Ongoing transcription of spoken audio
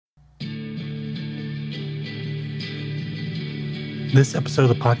This episode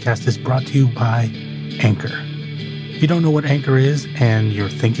of the podcast is brought to you by Anchor. If you don't know what Anchor is and you're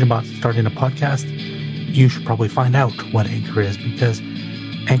thinking about starting a podcast, you should probably find out what Anchor is, because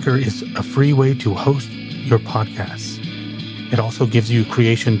Anchor is a free way to host your podcasts. It also gives you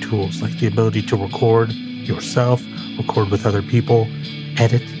creation tools like the ability to record yourself, record with other people,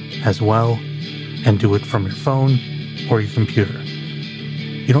 edit as well, and do it from your phone or your computer.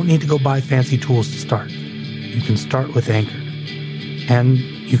 You don't need to go buy fancy tools to start. You can start with Anchor. And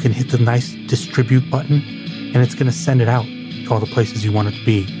you can hit the nice distribute button, and it's going to send it out to all the places you want it to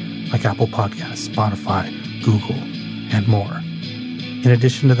be, like Apple Podcasts, Spotify, Google, and more. In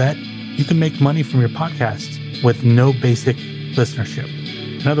addition to that, you can make money from your podcasts with no basic listenership.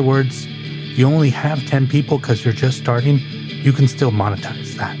 In other words, if you only have 10 people because you're just starting, you can still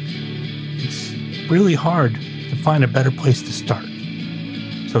monetize that. It's really hard to find a better place to start.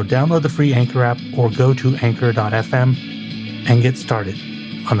 So download the free Anchor app or go to anchor.fm and get started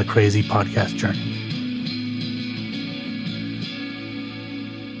on the crazy podcast journey.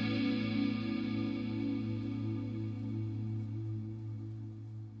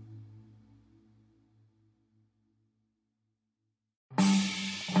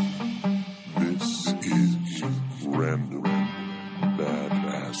 This is Random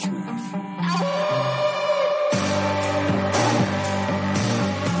Badassery.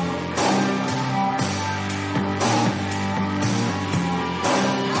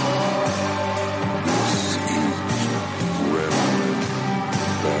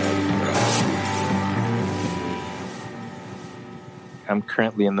 I'm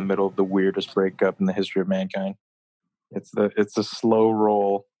currently in the middle of the weirdest breakup in the history of mankind. It's a slow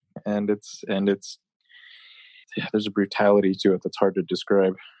roll, and it's there's a brutality to it that's hard to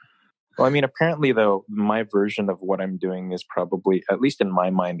describe. Well, I mean, apparently though, my version of what I'm doing is probably, at least in my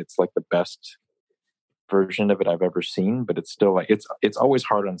mind, it's like the best version of it I've ever seen. But it's still like it's always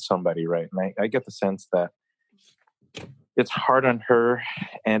hard on somebody, right? And I get the sense that it's hard on her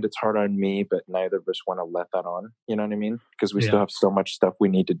and it's hard on me, but neither of us want to let that on. You know what I mean? Because we still have so much stuff we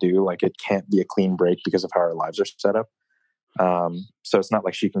need to do. Like, it can't be a clean break because of how our lives are set up. So it's not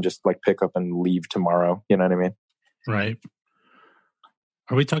like she can just like pick up and leave tomorrow. You know what I mean? Right.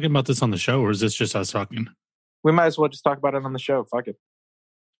 Are we talking about this on the show, or is this just us talking? We might as well just talk about it on the show. Fuck it.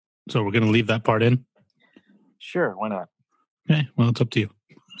 So we're going to leave that part in? Sure. Why not? Okay. Well, it's up to you.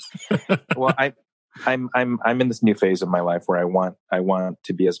 Well, I'm in this new phase of my life where I want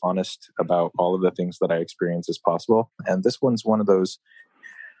to be as honest about all of the things that I experience as possible, and this one's one of those.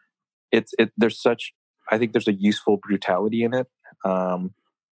 I think there's a useful brutality in it,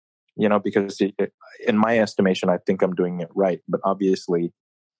 because in my estimation, I think I'm doing it right, but obviously,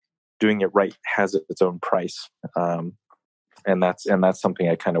 doing it right has its own price, and that's something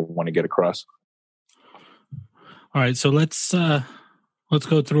I kind of want to get across. All right, so let's go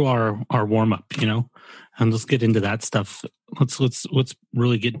through our warm up, and let's get into that stuff. Let's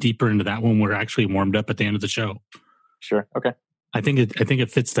really get deeper into that when we're actually warmed up at the end of the show. Sure. Okay. I think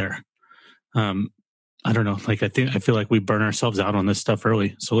it fits there. I don't know. Like, I feel like we burn ourselves out on this stuff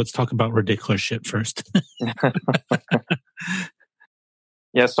early. So let's talk about ridiculous shit first.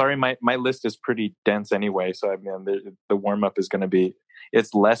 Yeah. Sorry. My list is pretty dense anyway. So I mean, the warm up is going to be.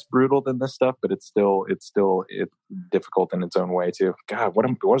 It's less brutal than this stuff, but it's still difficult in its own way too. God,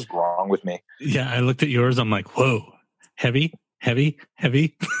 what's wrong with me? Yeah, I looked at yours. I'm like, whoa, heavy.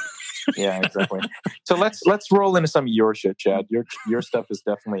 Yeah, exactly. So let's roll into some of your shit, Chad. Your stuff is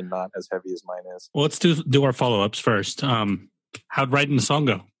definitely not as heavy as mine is. Well, let's do our follow ups first. How'd writing the song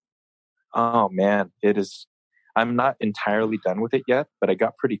go? Oh man, it is. I'm not entirely done with it yet, but I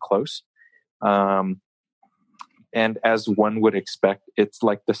got pretty close. And as one would expect, it's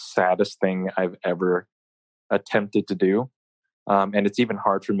like the saddest thing I've ever attempted to do. And it's even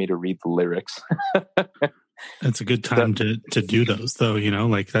hard for me to read the lyrics. That's a good time to do those, though.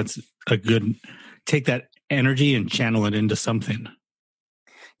 Like, that's a good, take that energy and channel it into something.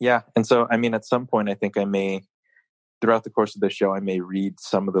 Yeah. And so, I mean, at some point, I think I may, throughout the course of the show, I may read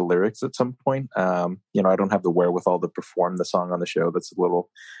some of the lyrics at some point. I don't have the wherewithal to perform the song on the show. That's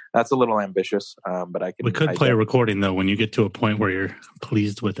a little ambitious. But I can. We could play a recording though when you get to a point where you're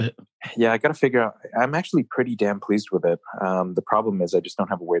pleased with it. Yeah, I got to figure out. I'm actually pretty damn pleased with it. The problem is I just don't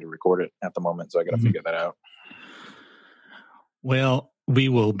have a way to record it at the moment, so I got to figure that out. Well, we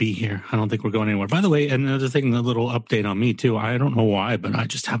will be here. I don't think we're going anywhere. By the way, another thing, a little update on me too. I don't know why, but I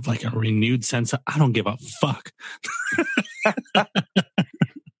just have like a renewed sense of I don't give a fuck.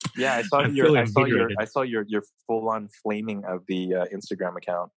 Yeah, I saw your full on flaming of the Instagram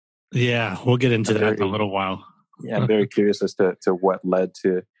account. Yeah, we'll get into that in a little while. Yeah, I'm very curious as to what led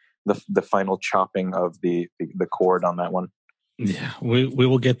to the final chopping of the cord on that one. Yeah, we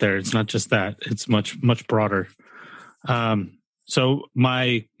will get there. It's not just that; it's much broader. So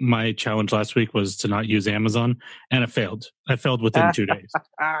my challenge last week was to not use Amazon, and I failed. I failed within 2 days.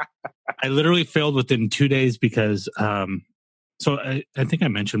 I literally failed within 2 days because so I think I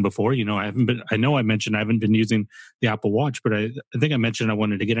mentioned before, I mentioned I haven't been using the Apple Watch, but I think I mentioned I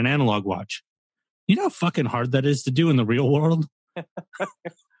wanted to get an analog watch. You know how fucking hard that is to do in the real world?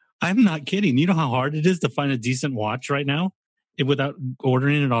 I'm not kidding. You know how hard it is to find a decent watch right now without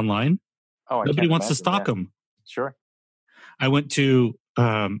ordering it online? Oh, I Nobody can't wants to imagine, stock yeah. them. Sure. I went to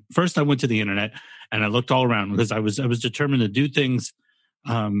first I went to the internet and I looked all around because I was determined to do things.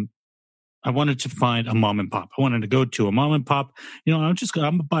 I wanted to find a mom and pop. I wanted to go to a mom and pop. I'm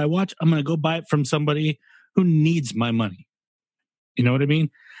gonna buy a watch. I'm gonna go buy it from somebody who needs my money. You know what I mean?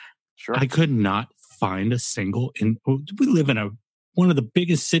 Sure. I could not find a single we live in one of the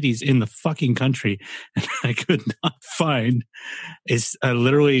biggest cities in the fucking country, and I could not find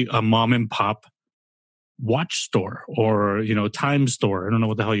literally a mom and pop watch store or time store. I don't know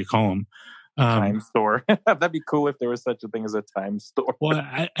what the hell you call them. Time store. That'd be cool if there was such a thing as a time store. Well,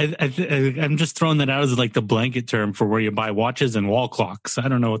 I'm just throwing that out as like the blanket term for where you buy watches and wall clocks. I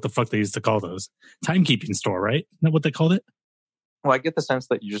don't know what the fuck they used to call those. Timekeeping store, right? Isn't that what they called it? Well, I get the sense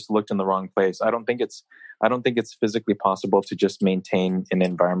that you just looked in the wrong place. I don't think it's physically possible to just maintain an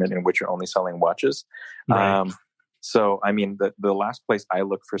environment in which you're only selling watches. Right. So, I mean, the last place I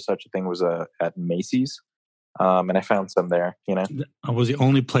looked for such a thing was at Macy's. And I found some there, It was the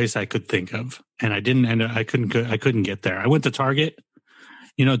only place I could think of, and I couldn't get there. I went to Target.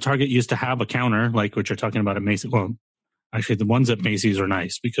 Target used to have a counter like what you're talking about at Macy's. Well, actually, the ones at Macy's are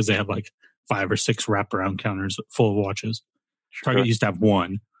nice because they have like 5 or 6 wraparound counters full of watches. Sure. Target used to have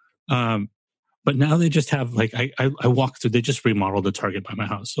one, but now they just have like I walked through. They just remodeled the Target by my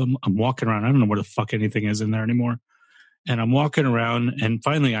house, so I'm walking around. I don't know where the fuck anything is in there anymore. And I'm walking around, and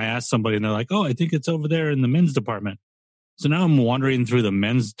finally I asked somebody, and they're like, "Oh, I think it's over there in the men's department." So now I'm wandering through the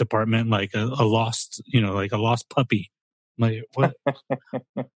men's department like a lost puppy. Like, what?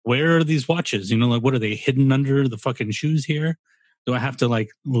 Where are these watches? Like, what are they hidden under the fucking shoes here? Do I have to like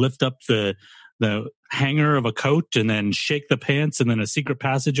lift up the hanger of a coat and then shake the pants, and then a secret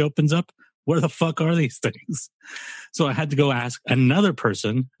passage opens up? Where the fuck are these things? So I had to go ask another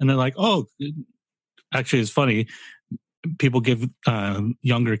person, and they're like, "Oh, actually, it's funny. People give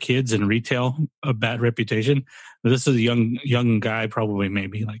younger kids in retail a bad reputation. This is a young guy, probably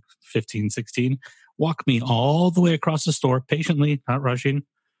maybe like 15, 16. Walked me all the way across the store, patiently, not rushing.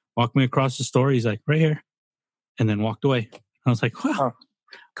 Walked me across the store. He's like, right here. And then walked away. I was like, wow. Oh,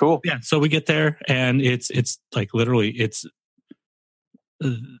 cool. Yeah. So we get there, and it's like literally I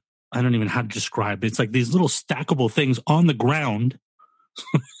don't even know how to describe it. It's like these little stackable things on the ground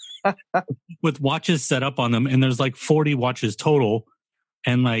with watches set up on them, and there's like 40 watches total,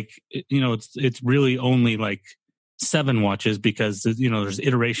 and like it's really only like 7 watches because there's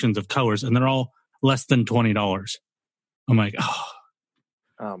iterations of colors, and they're all less than $20. I'm like,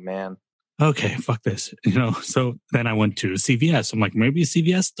 oh man, okay, fuck this. So then I went to CVS. I'm like, maybe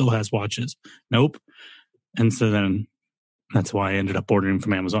CVS still has watches. Nope. And so then that's why I ended up ordering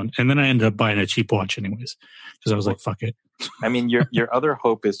from Amazon, and then I ended up buying a cheap watch anyways because I was like, fuck it. I mean, your other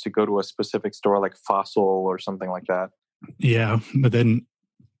hope is to go to a specific store like Fossil or something like that. Yeah, but then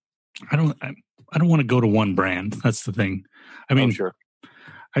I don't want to go to one brand. That's the thing. I mean, sure.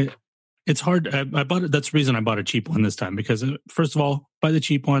 It's hard. I bought it. That's the reason I bought a cheap one this time, because first of all, buy the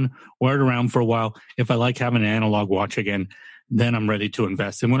cheap one, wear it around for a while. If I like having an analog watch again, then I'm ready to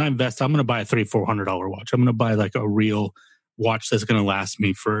invest. And when I invest, I'm going to buy a $300-400 watch. I'm going to buy like a real watch that's going to last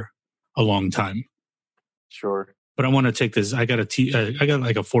me for a long time. Sure. But I want to take this. I got like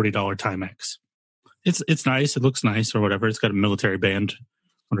a $40 Timex. It's nice. It looks nice or whatever. It's got a military band,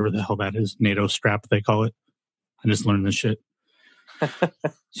 whatever the hell that is. NATO strap, they call it. I just learned this shit.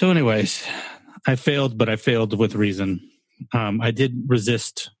 So anyways, I failed, but I failed with reason. I did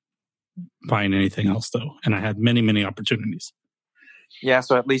resist buying anything else though. And I had many, many opportunities. Yeah.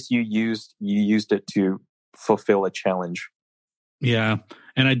 So at least you used it to fulfill a challenge. Yeah.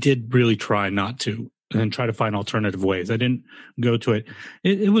 And I did really try not to, and try to find alternative ways. I didn't go to it.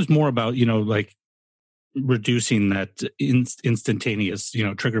 It was more about, like reducing that instantaneous,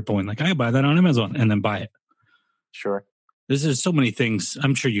 trigger pulling. Like, I buy that on Amazon and then buy it. Sure. There's so many things.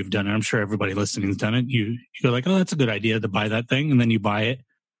 I'm sure you've done it. I'm sure everybody listening's done it. You go like, oh, that's a good idea to buy that thing. And then you buy it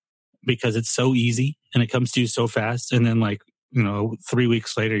because it's so easy and it comes to you so fast. And then 3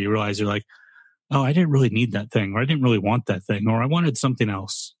 weeks later, you realize you're like, oh, I didn't really need that thing, or I didn't really want that thing, or I wanted something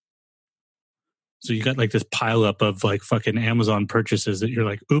else. So you got like this pile up of like fucking Amazon purchases that you're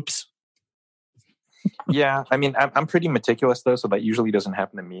like, oops. Yeah, I mean, I'm pretty meticulous though, so that usually doesn't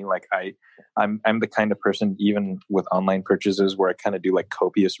happen to me. Like I'm the kind of person, even with online purchases, where I kind of do like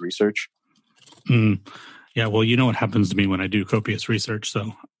copious research. Mm. Yeah, well, you know what happens to me when I do copious research,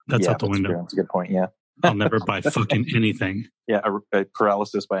 so that's out the window. True. That's a good point. Yeah, I'll never buy fucking anything. Yeah, a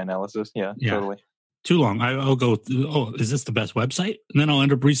paralysis by analysis. Yeah, totally. Too long. I'll go, is this the best website? And then I'll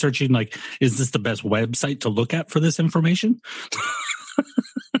end up researching, like, is this the best website to look at for this information?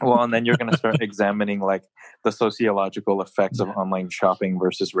 Well, and then you're going to start examining like the sociological effects of online shopping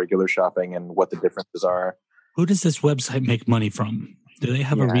versus regular shopping and what the differences are. Who does this website make money from? Do they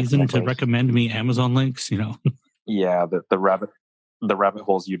have a reason to recommend me Amazon links? Yeah, the rabbit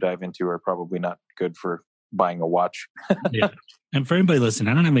holes you dive into are probably not good for buying a watch. Yeah, and for anybody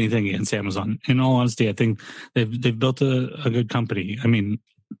listening, I don't have anything against Amazon. In all honesty, I think they've built a good company. I mean,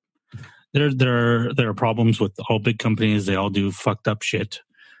 there are problems with all big companies. They all do fucked up shit.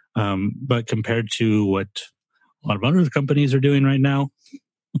 But compared to what a lot of other companies are doing right now,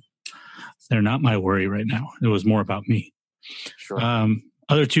 they're not my worry right now. It was more about me. Sure.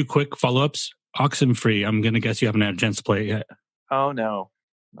 Other two quick follow-ups. Oxenfree, I'm going to guess you haven't had a chance to play it yet. Oh, no.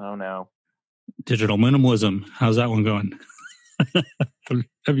 Digital minimalism. How's that one going?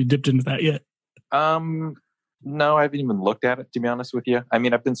 Have you dipped into that yet? No, I haven't even looked at it, to be honest with you. I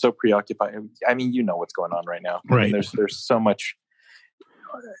mean, I've been so preoccupied. I mean, you know what's going on right now. Right. I mean, there's so much.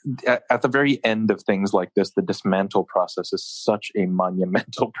 At the very end of things like this, the dismantle process is such a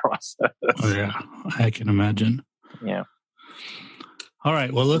monumental process. Oh, yeah, I can imagine. Yeah. All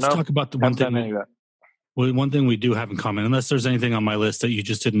right. Well, let's talk about the one thing. One thing we do have in common, unless there's anything on my list that you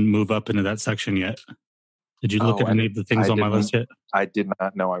just didn't move up into that section yet. Did you look at any of the things on my list yet? I did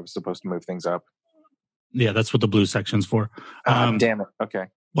not know I was supposed to move things up. Yeah, that's what the blue section's for. Damn it. Okay.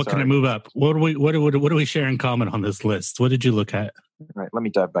 What can I move up? What do we share in common on this list? What did you look at? All right, let me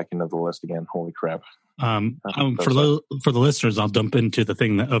dive back into the list again. Holy crap! For the listeners, I'll dump into the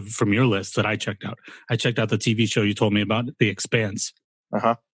thing from your list that I checked out. I checked out the TV show you told me about, The Expanse.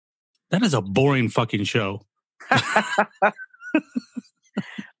 Uh-huh. That is a boring fucking show. It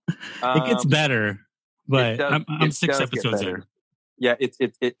gets better, but I'm 6 episodes in. Yeah,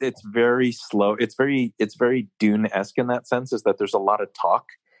 it's very slow. It's very Dune-esque in that sense, is that there's a lot of talk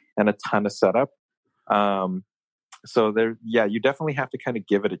and a ton of setup. So you definitely have to kind of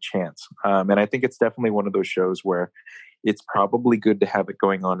give it a chance. And I think it's definitely one of those shows where it's probably good to have it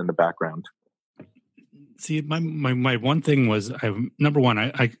going on in the background. See, my one thing was, number one,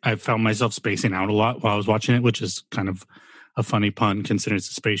 I found myself spacing out a lot while I was watching it, which is kind of a funny pun considering it's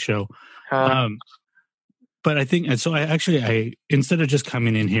a space show. But I think, and so I instead of just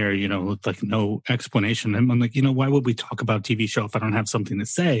coming in here, with like no explanation, I'm like, why would we talk about TV show if I don't have something to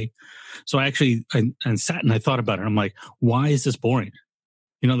say? So I sat and I thought about it. I'm like, why is this boring?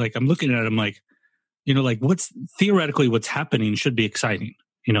 Like I'm looking at it, I'm like, like what's theoretically what's happening should be exciting.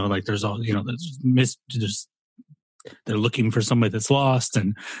 Like there's all, they're looking for somebody that's lost,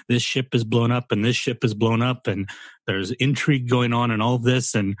 and this ship is blown up, and this ship is blown up, and there's intrigue going on and all of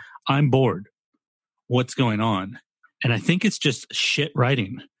this, and I'm bored. What's going on? And I think it's just shit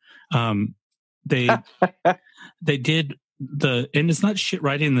writing. They did and it's not shit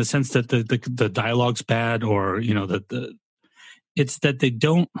writing in the sense that the dialogue's bad, or it's that they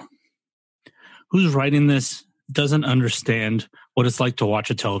don't. Who's writing this doesn't understand what it's like to watch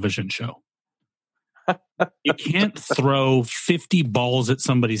a television show. You can't throw 50 balls at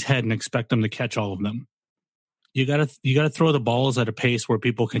somebody's head and expect them to catch all of them. You gotta throw the balls at a pace where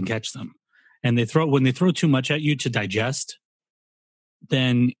people can catch them. And when they throw too much at you to digest,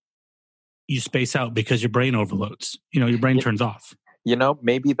 then you space out because your brain overloads. Your brain turns off.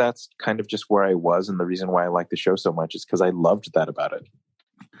 Maybe that's kind of just where I was, and the reason why I like the show so much is because I loved that about it.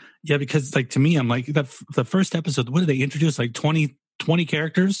 Yeah, because like to me, I'm like the first episode. What did they introduce? Like 20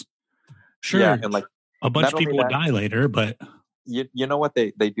 characters? Sure, yeah, and like a bunch of people would die later, but you know what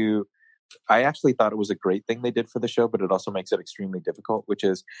they do. I actually thought it was a great thing they did for the show, but it also makes it extremely difficult, which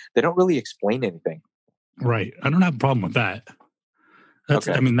is they don't really explain anything. Right. I don't have a problem with that. That's,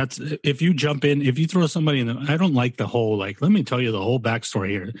 okay. I mean, that's, if you jump in, if you throw somebody in I don't like the whole, like, let me tell you the whole backstory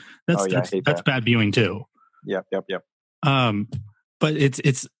here. That's bad viewing too. Yep. But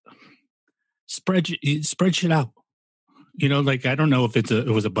it's spread shit out. Like, I don't know if it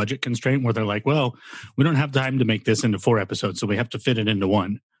was a budget constraint where they're like, well, we don't have time to make this into 4 episodes, so we have to fit it into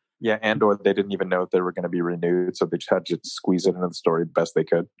 1. Yeah, or they didn't even know if they were going to be renewed, so they just had to squeeze it into the story the best they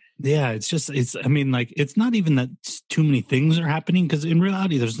could. Yeah, it's not even that too many things are happening, because in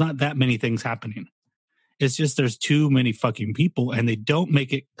reality, there's not that many things happening. It's just there's too many fucking people, and they don't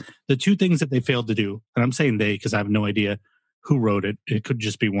make it. The 2 things that they failed to do, and I'm saying they because I have no idea who wrote it. It could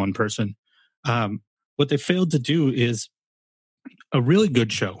just be one person. what they failed to do is a really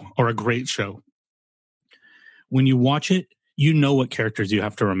good show or a great show. When you watch it, you know what characters you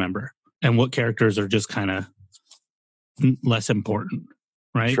have to remember and what characters are just kind of less important,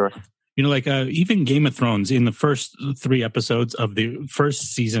 right? Sure. You know, like even Game of Thrones, in the first 3 episodes of the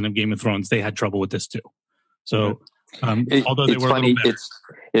first season of Game of Thrones, they had trouble with this too. So, although they were funny, a little better.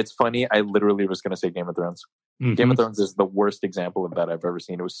 it's funny. I literally was going to say Game of Thrones. Mm-hmm. Game of Thrones is the worst example of that I've ever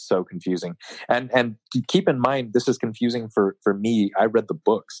seen. It was so confusing. And keep in mind, this is confusing for me. I read the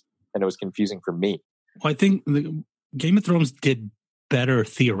books, and it was confusing for me. Well, I think Game of Thrones did better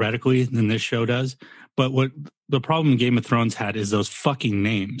theoretically than this show does. But what the problem Game of Thrones had is those fucking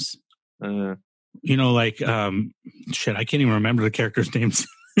names. You know, like, shit, I can't even remember the characters' names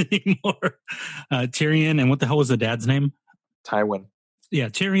anymore. Tyrion, and what the hell was the dad's name? Tywin. Yeah,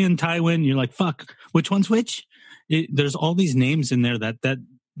 Tyrion, Tywin. You're like, fuck, which one's which? There's all these names in there that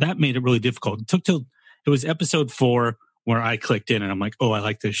made it really difficult. It took till it was episode 4 where I clicked in and I'm like, oh, I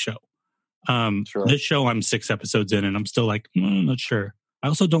like this show. Sure. This show, I'm 6 episodes in and I'm still like, I'm not sure. I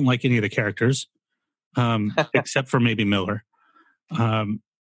also don't like any of the characters, except for maybe Miller.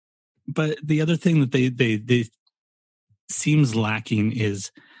 But the other thing that they seems lacking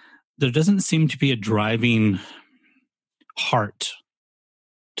is there doesn't seem to be a driving heart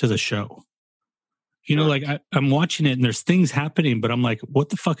to the show. You know, like I'm watching it and there's things happening, but I'm like, what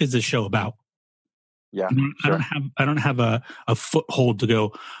the fuck is this show about? Yeah, sure. I don't have a foothold to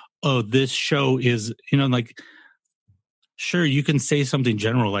go, oh, this show is, you know, like, sure, you can say something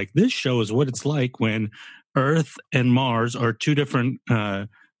general like this show is what it's like when Earth and Mars are two different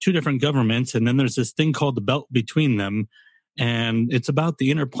governments, and then there's this thing called the belt between them, and it's about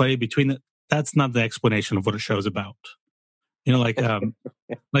the interplay between that's not the explanation of what a show's about. You know, like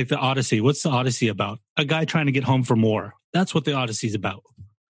like the Odyssey. What's the Odyssey about? A guy trying to get home from war. That's what the Odyssey's about.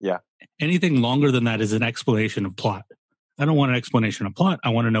 Yeah. Anything longer than that is an explanation of plot. I don't want an explanation of plot. I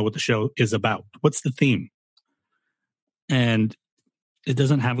want to know what the show is about. What's the theme? And it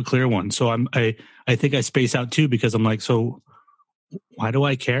doesn't have a clear one. So I think I space out too, because I'm like, so why do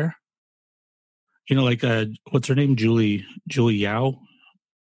I care? You know, like what's her name? Julie Yao,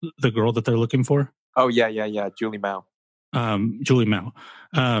 the girl that they're looking for. Oh yeah. Julie Mao. Julie Mao.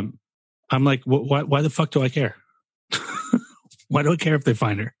 I'm like, why the fuck do I care? Why do I care if they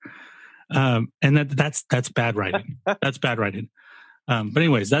find her? And that's bad writing. That's bad writing. But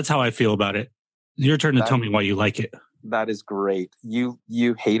anyways, that's how I feel about it. Your turn to tell me why you like it. That is great. You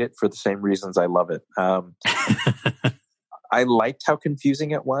hate it for the same reasons I love it. I liked how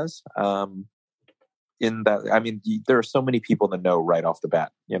confusing it was. In that, I mean, there are so many people that know right off the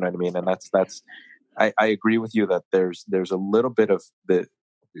bat. You know what I mean? And that's. I agree with you that there's a little bit of the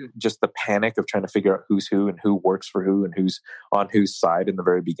panic of trying to figure out who's who and who works for who and who's on whose side in the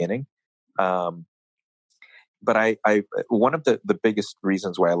very beginning. But I one of the biggest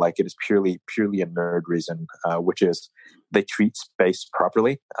reasons why I like it is purely a nerd reason, which is they treat space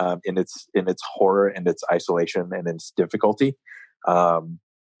properly in its horror and its isolation and its difficulty.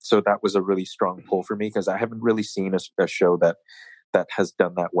 So that was a really strong pull for me, because I haven't really seen a show that has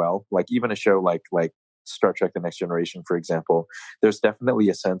done that well. Like even a show like Star Trek: The Next Generation, for example, there's definitely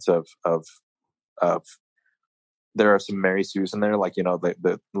a sense of there are some Mary Sues in there, like, you know,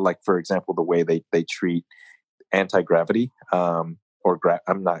 like for example the way they treat anti-gravity, I'm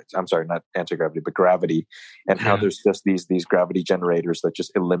sorry, not anti-gravity, but gravity, and how there's just these gravity generators that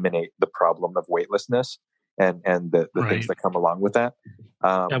just eliminate the problem of weightlessness and the things that come along with that.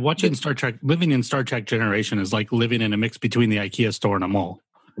 Watching Star Trek, living in Star Trek Generation is like living in a mix between the IKEA store and a mall.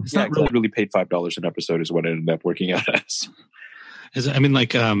 It's not really paid $5 an episode is what it ended up working out as. I mean,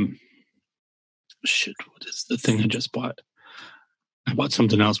 like, shit, what is the thing I just bought? I bought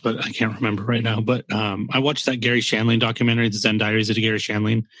something else, but I can't remember right now. But I watched that Gary Shandling documentary, The Zen Diaries of Gary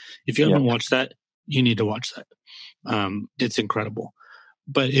Shandling. If you haven't watched that, you need to watch that. It's incredible.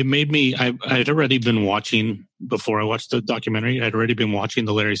 But it made me, I'd already been watching, before I watched the documentary, I'd already been watching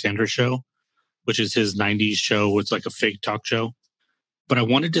the Larry Sanders Show, which is his 90s show. It's like a fake talk show. But I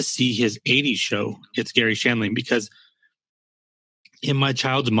wanted to see his 80s show, It's Gary Shandling, because in my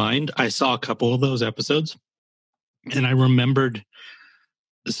child's mind, I saw a couple of those episodes. And I remembered,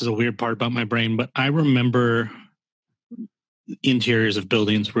 this is a weird part about my brain, but I remember interiors of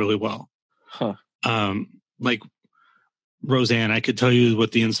buildings really well. Like Roseanne, I could tell you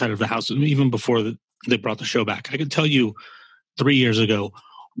what the inside of the house was, even before they brought the show back. I could tell you 3 years ago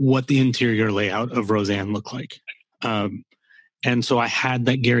what the interior layout of Roseanne looked like. And so I had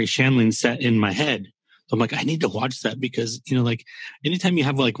that Gary Shandling set in my head. So I'm like, I need to watch that, because, you know, like anytime you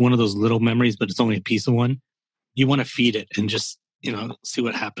have like one of those little memories, but it's only a piece of one, you want to feed it and just, you know, see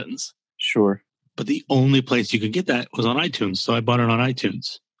what happens. Sure. But the only place you could get that was on iTunes. So I bought it on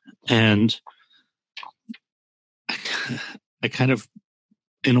iTunes. And I kind of,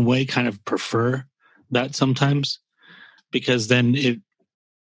 in a way, kind of prefer that sometimes, because then it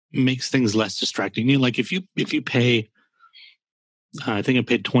makes things less distracting. You know, like if you pay, I think I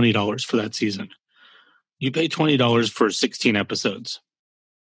paid $20 for that season. You pay $20 for 16 episodes.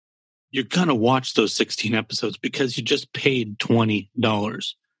 You're gonna watch those 16 episodes because you just paid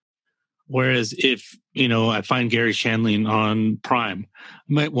 $20. Whereas if, you know, I find Gary Shandling on Prime,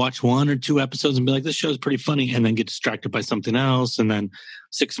 I might watch 1 or 2 episodes and be like, this show's pretty funny, and then get distracted by something else. And then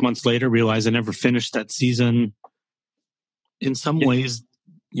 6 months later, realize I never finished that season. In some ways,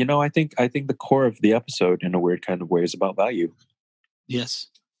 you know, I think the core of the episode, in a weird kind of way, is about value. yes,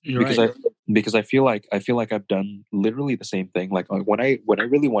 you're right. Because I feel like I've done literally the same thing. Like when I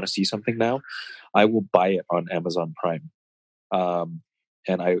really want to see something now, I will buy it on Amazon Prime.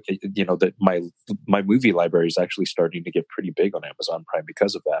 And I, you know, that my movie library is actually starting to get pretty big on Amazon Prime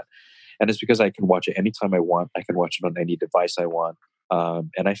because of that. And it's because I can watch it anytime I want. I can watch it on any device I want.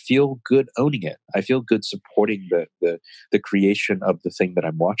 And I feel good owning it. I feel good supporting the creation of the thing that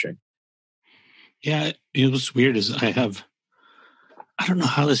I'm watching. Yeah, it was weird. I don't know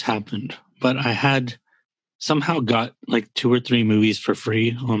how this happened, but I had somehow got like 2 or 3 movies for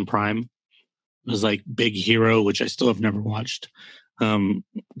free on Prime. It was like Big Hero, which I still have never watched. Kung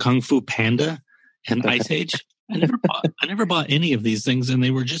Fu Panda and Ice Age. I never bought any of these things, and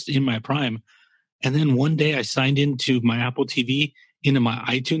they were just in my Prime. And then one day I signed into my Apple TV into my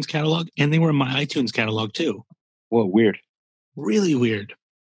iTunes catalog, and they were in my iTunes catalog too. Whoa, weird. Really weird.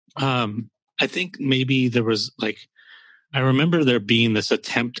 I think maybe there was like, I remember there being this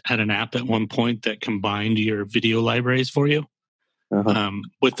attempt at an app at one point that combined your video libraries for you,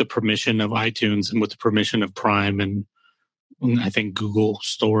 with the permission of iTunes and with the permission of Prime and I think Google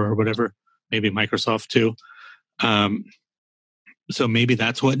Store or whatever, maybe Microsoft too. So maybe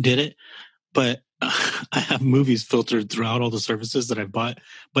that's what did it. But I have movies filtered throughout all the services that I've bought.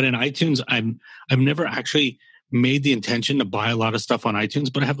 But in iTunes, I've never actually made the intention to buy a lot of stuff on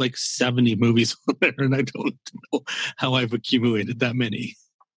iTunes, but I have like 70 movies on there, and I don't know how I've accumulated that many.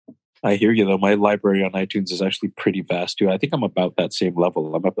 I hear you, though. My library on iTunes is actually pretty vast, too. I think I'm about that same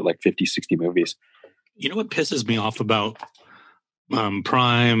level. I'm up at like 50, 60 movies. You know what pisses me off about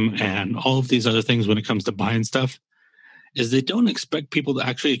Prime and all of these other things when it comes to buying stuff is they don't expect people to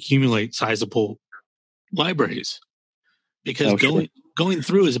actually accumulate sizable libraries, because going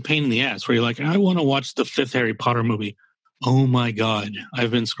through is a pain in the ass where you're like, I want to watch the 5th Harry Potter movie. Oh my God.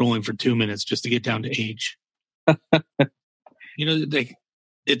 I've been scrolling for 2 minutes just to get down to H. You know,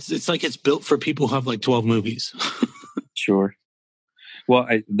 it's like it's built for people who have like 12 movies. Sure. Well,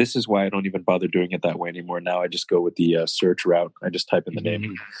 this is why I don't even bother doing it that way anymore. Now I just go with the search route. I just type in the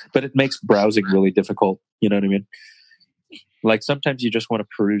name. But it makes browsing really difficult. You know what I mean? Like sometimes you just want to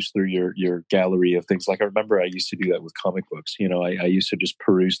peruse through your gallery of things. Like I remember I used to do that with comic books. You know, I used to just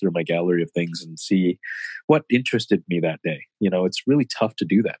peruse through my gallery of things and see what interested me that day. You know, it's really tough to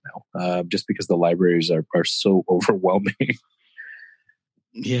do that now, just because the libraries are so overwhelming.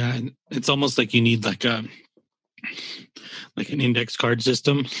 Yeah, and it's almost like you need like an index card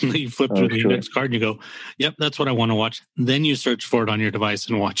system. You flip through the index card and you go, yep, that's what I want to watch. Then you search for it on your device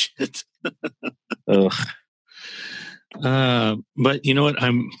and watch it. Ugh. But you know what?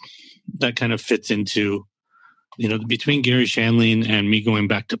 That kind of fits into, you know, between Gary Shandling and me going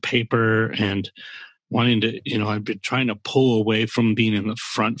back to paper and wanting to, you know, I've been trying to pull away from being in the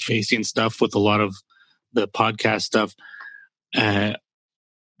front facing stuff with a lot of the podcast stuff. I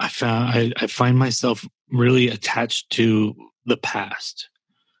find myself really attached to the past.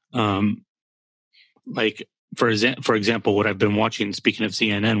 Like for example, what I've been watching, speaking of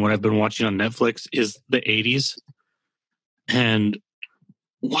CNN, what I've been watching on Netflix is the 80s. And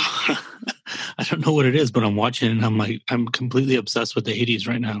wow, I don't know what it is, but I'm watching it and I'm like, I'm completely obsessed with the 80s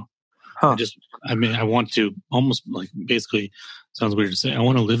right now. Huh. I want to almost like, basically, sounds weird to say, I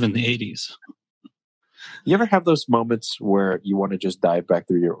want to live in the 80s. You ever have those moments where you want to just dive back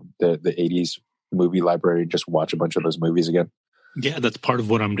through the 80s movie library and just watch a bunch of those movies again? Yeah, that's part of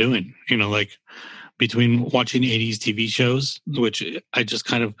what I'm doing. You know, like between watching 80s TV shows, which I just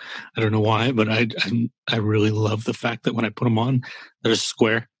kind of, I don't know why, but I really love the fact that when I put them on, they're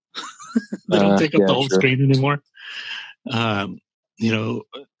square. They don't take up the whole screen anymore. You know,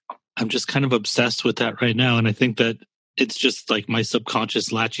 I'm just kind of obsessed with that right now. And I think that it's just like my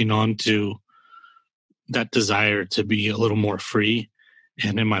subconscious latching on to that desire to be a little more free.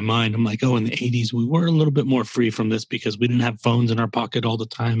 And in my mind, I'm like, oh, in the 80s, we were a little bit more free from this because we didn't have phones in our pocket all the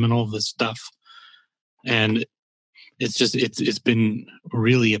time and all this stuff. And it's just, it's been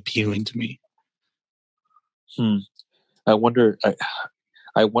really appealing to me. Hmm. I wonder.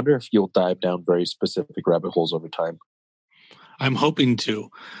 I wonder if you'll dive down very specific rabbit holes over time. I'm hoping to.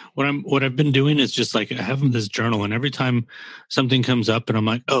 What I've been doing is just like I have this journal, and every time something comes up, and I'm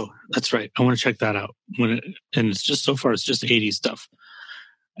like, oh, that's right, I want to check that out. And it's just so far, it's just 80s stuff.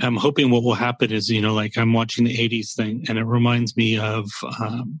 I'm hoping what will happen is, like I'm watching the 80s thing, and it reminds me of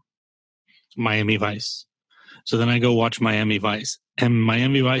Miami Vice. So then I go watch Miami Vice, and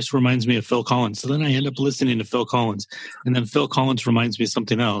Miami Vice reminds me of Phil Collins. So then I end up listening to Phil Collins, and then Phil Collins reminds me of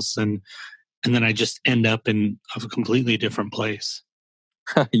something else, and then I just end up in a completely different place.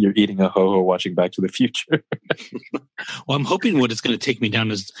 You're eating a ho-ho watching Back to the Future. Well, I'm hoping what it's going to take me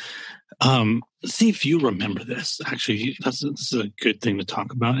down is see if you remember this. Actually, this is a good thing to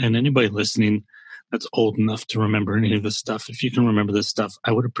talk about. And anybody listening that's old enough to remember any of this stuff, if you can remember this stuff,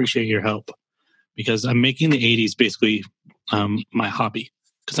 I would appreciate your help, because I'm making the 80s basically my hobby,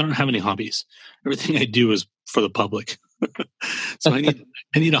 because I don't have any hobbies. Everything I do is for the public. So I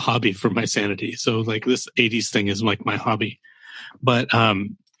need a hobby for my sanity. So like this 80s thing is like my hobby. But I've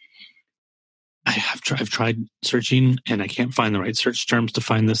tried searching, and I can't find the right search terms to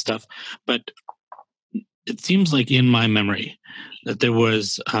find this stuff. But it seems like in my memory that there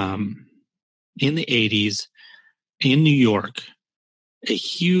was in the 80s in New York a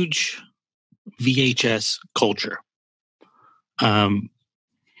huge VHS culture.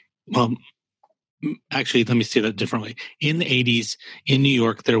 Well, actually, let me say that differently. In the 80s in New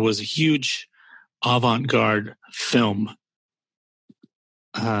York, there was a huge avant-garde film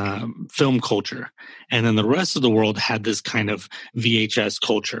culture, and then the rest of the world had this kind of VHS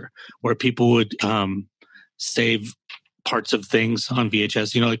culture where people would save parts of things on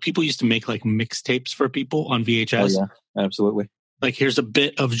VHS. Like people used to make like mixtapes for people on VHS. Oh yeah, absolutely. Like here's a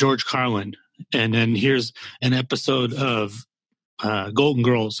bit of George Carlin, and then here's an episode of Golden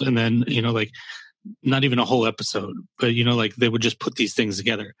Girls, and then like not even a whole episode, but like they would just put these things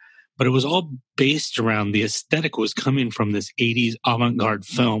together. But it was all based around the aesthetic was coming from this 80s avant-garde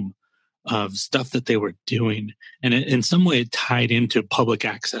film of stuff that they were doing. And in some way it tied into public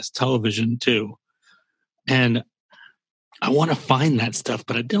access television too. And I want to find that stuff,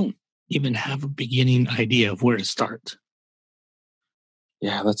 but I don't even have a beginning idea of where to start.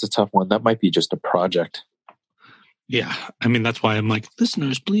 Yeah, that's a tough one. That might be just a project. Yeah. I mean, that's why I'm like,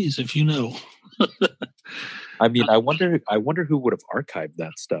 listeners, please, if you know. I mean, I wonder who would have archived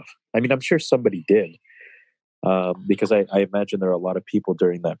that stuff. I mean, I'm sure somebody did, because I imagine there are a lot of people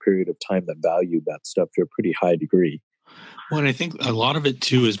during that period of time that valued that stuff to a pretty high degree. Well, and I think a lot of it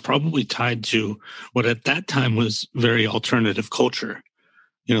too is probably tied to what at that time was very alternative culture.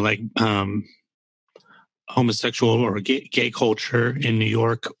 Like homosexual or gay culture in New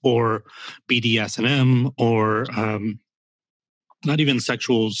York, or BDSM, or not even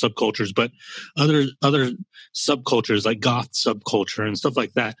sexual subcultures, but other subcultures like goth subculture and stuff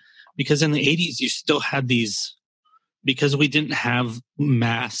like that. Because in the 80s, you still had these, because we didn't have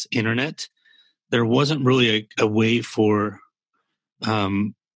mass internet, there wasn't really a way for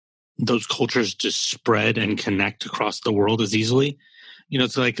those cultures to spread and connect across the world as easily.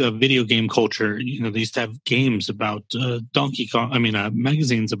 It's like a video game culture. They used to have games about Donkey Kong. I mean,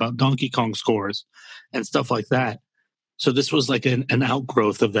 magazines about Donkey Kong scores and stuff like that. So this was like an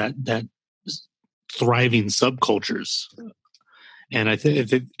outgrowth of that thriving subcultures. And I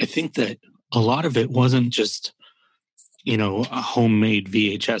think that a lot of it wasn't just, a homemade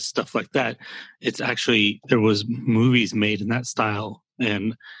VHS stuff like that. It's actually, there was movies made in that style,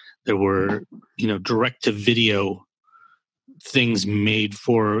 and there were, direct to video things made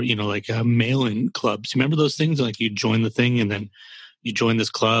for, like mail-in clubs. Remember those things? Like you join the thing and then you join this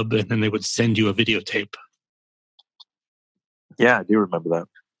club, and then they would send you a videotape. Yeah, I do remember that.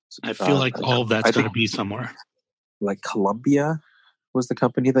 I feel like all of that's got to be somewhere. Like Columbia was the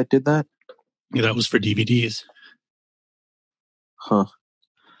company that did that? Yeah, that was for DVDs. Huh.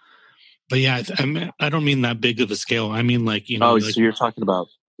 But yeah, I don't mean that big of a scale. I mean like, Oh, like, so you're talking about,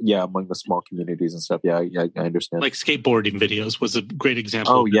 among the small communities and stuff. Yeah, I understand. Like skateboarding videos was a great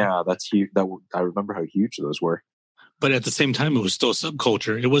example. Oh, yeah, that's huge. I remember how huge those were. But at the same time, it was still a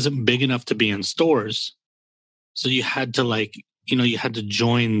subculture. It wasn't big enough to be in stores. So you had to you had to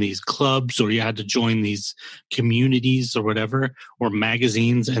join these clubs, or you had to join these communities or whatever, or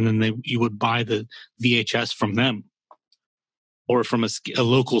magazines. And then you would buy the VHS from them, or from a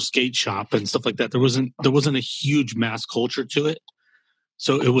local skate shop and stuff like that. There wasn't a huge mass culture to it.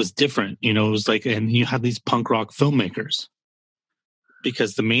 So it was different, it was like, and you had these punk rock filmmakers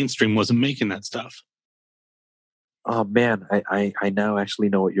because the mainstream wasn't making that stuff. Oh man, I now actually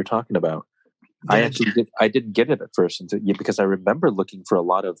know what you're talking about. I actually did. I didn't get it at first because I remember looking for a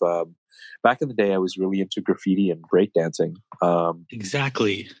lot of. Back in the day, I was really into graffiti and breakdancing.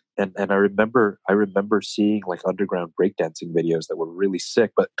 Exactly. And I remember seeing like underground breakdancing videos that were really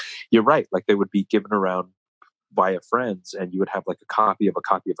sick. But you're right, like they would be given around via friends, and you would have like a copy of a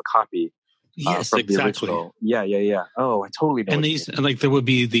copy of a copy. Yes, from exactly. the original. Yeah. Oh, I totally know. And like there would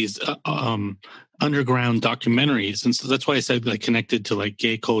be these underground documentaries, and so that's why I said like connected to like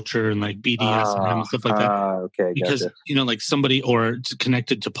gay culture and like BDSM and stuff like that. Okay, because gotcha. like somebody, or it's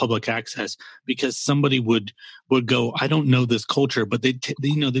connected to public access, because somebody would go, I don't know this culture, but they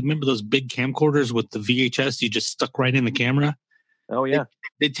remember those big camcorders with the VHS you just stuck right in the camera. Oh yeah,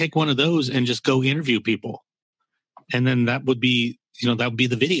 they'd take one of those and just go interview people, and then that would be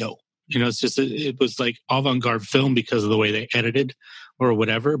the video. It's just it was like avant-garde film because of the way they edited or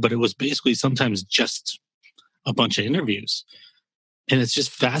whatever, but it was basically sometimes just a bunch of interviews. And it's just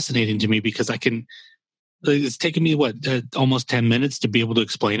fascinating to me because it's taken me almost 10 minutes to be able to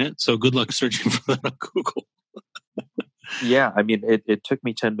explain it. So good luck searching for that on Google. Yeah, I mean, it took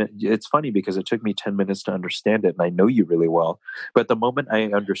me 10 minutes. It's funny because it took me 10 minutes to understand it, and I know you really well. But the moment I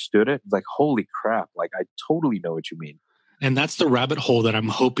understood it, like, holy crap, like, I totally know what you mean. And that's the rabbit hole that I'm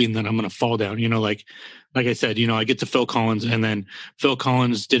hoping that I'm going to fall down. Like I said, I get to Phil Collins, and then Phil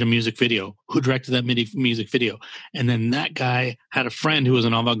Collins did a music video. Who directed that music video? And then that guy had a friend who was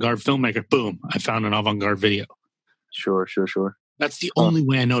an avant-garde filmmaker. Boom, I found an avant-garde video. Sure. That's the only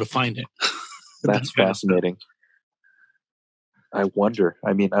way I know to find it. That's fascinating. I wonder.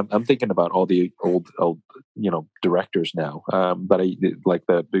 I mean, I'm thinking about all the old directors now. But I like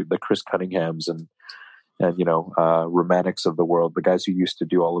the Chris Cunninghams and romantics of the world, the guys who used to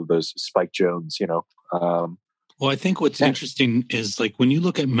do all of those, Spike Jones. Well, I think what's interesting is like when you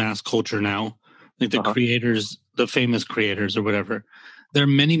look at mass culture now, like the creators, the famous creators or whatever, they're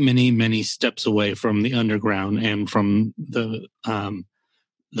many, many, many steps away from the underground and from the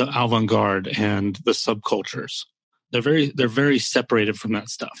avant-garde and the subcultures. They're very separated from that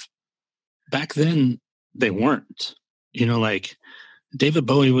stuff. Back then, they weren't. Like David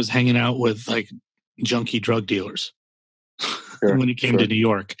Bowie was hanging out with like junkie drug dealers when he came to New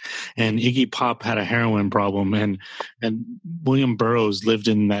York, and Iggy Pop had a heroin problem, and William Burroughs lived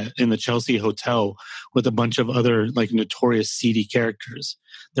in the Chelsea Hotel with a bunch of other like notorious seedy characters.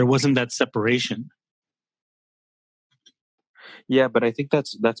 There wasn't that separation. Yeah, but I think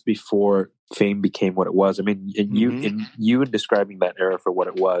that's before fame became what it was. I mean, in describing that era for what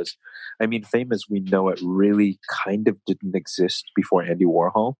it was, I mean, fame as we know it really kind of didn't exist before Andy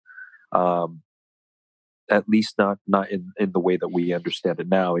Warhol. At least not in the way that we understand it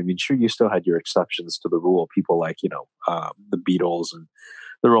now. I mean, sure, you still had your exceptions to the rule, people like the Beatles and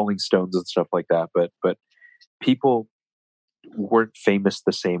the Rolling Stones and stuff like that, but people weren't famous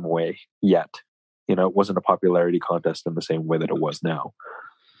the same way yet. It wasn't a popularity contest in the same way that it was now,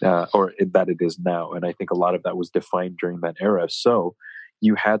 or that it is now. And I think a lot of that was defined during that era. So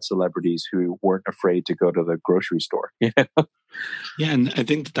you had celebrities who weren't afraid to go to the grocery store. Yeah, and I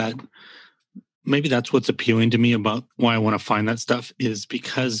think that maybe that's what's appealing to me about why I want to find that stuff, is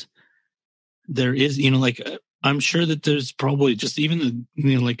because there is, like I'm sure that there's probably just even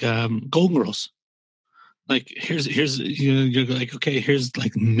Golden Girls. Like here's you're like, okay, here's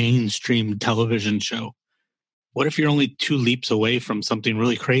like mainstream television show. What if you're only 2 leaps away from something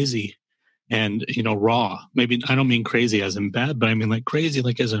really crazy and raw? Maybe I don't mean crazy as in bad, but I mean like crazy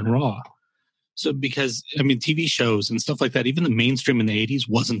like as in raw. So because I mean TV shows and stuff like that, even the mainstream in the 80s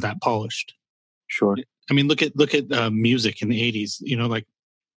wasn't that polished. Sure. I mean look at music in the 80s. Like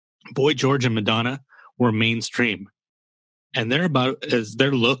Boy George and Madonna were mainstream, and their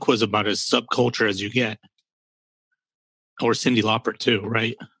look was about as subculture as you get. Or Cyndi Lauper too,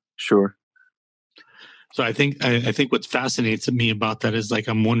 right? Sure. So I think what fascinates me about that is like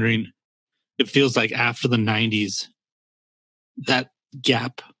I'm wondering, it feels like after the 90s, that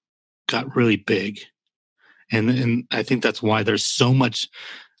gap got really big, and I think that's why there's so much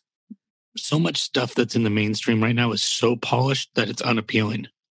stuff that's in the mainstream right now is so polished that it's unappealing.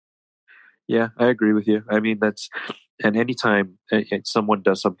 Yeah, I agree with you. I mean, and anytime someone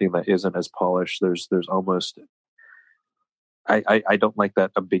does something that isn't as polished, there's almost. I don't like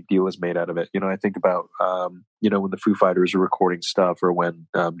that a big deal is made out of it. I think about, when the Foo Fighters were recording stuff, or when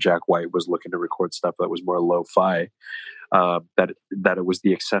Jack White was looking to record stuff that was more lo-fi, that it was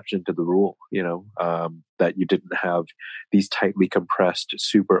the exception to the rule, that you didn't have these tightly compressed,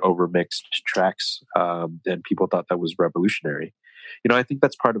 super overmixed tracks. And people thought that was revolutionary. I think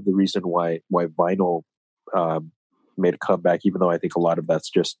that's part of the reason why vinyl made a comeback, even though I think a lot of that's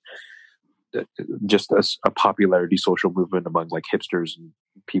just just a popularity social movement among like hipsters and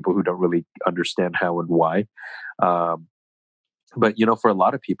people who don't really understand how and why. But for a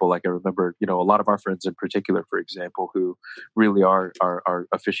lot of people, like I remember, a lot of our friends in particular, for example, who really are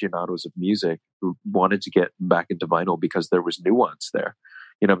aficionados of music, who wanted to get back into vinyl because there was nuance there,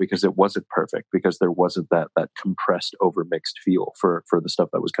 because it wasn't perfect, because there wasn't that compressed, overmixed feel for the stuff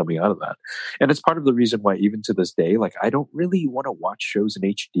that was coming out of that. And it's part of the reason why even to this day, like I don't really want to watch shows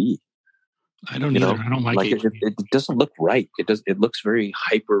in HD. I don't either. I don't like it. It doesn't look right. It looks very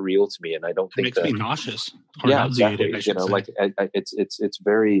hyper real to me, and I don't think makes me nauseous. Yeah, exactly. It's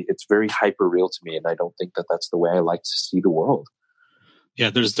very hyper real to me, and I don't think that that's the way I like to see the world. Yeah,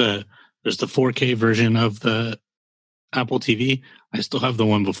 there's the 4K version of the Apple TV. I still have the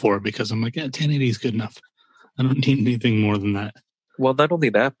one before because I'm like, 1080 is good enough. I don't need anything more than that. Well, not only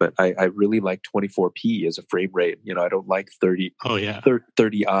that, but I really like 24p as a frame rate. I don't like 30. Oh yeah,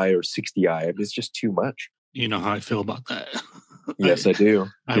 30i or 60i. I mean, it's just too much. You know how I feel about that. Yes, I do.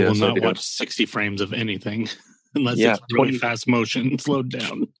 I will not watch 60 frames of anything unless it's really fast motion slowed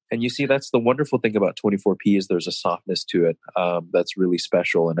down. And you see, that's the wonderful thing about 24p is there's a softness to it that's really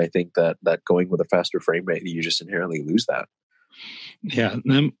special. And I think that going with a faster frame rate, you just inherently lose that. Yeah.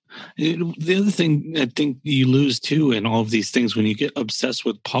 The other thing I think you lose too in all of these things when you get obsessed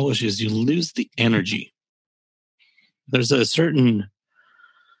with polish is you lose the energy. There's a certain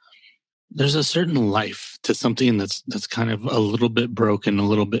life to something that's kind of a little bit broken, a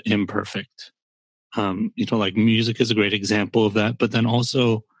little bit imperfect. Like music is a great example of that. But then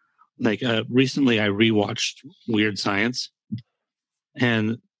also, like recently, I rewatched Weird Science,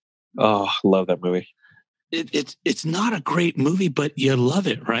 and love that movie. It's not a great movie, but you love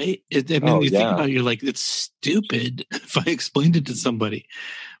it, right? You think about it, you're like, it's stupid if I explained it to somebody,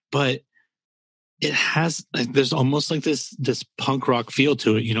 but it has there's almost like this punk rock feel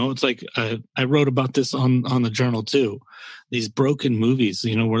to it. It's like I wrote about this on the journal too. These broken movies,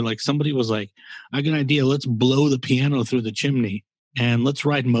 where like somebody was like, I got an idea, let's blow the piano through the chimney and let's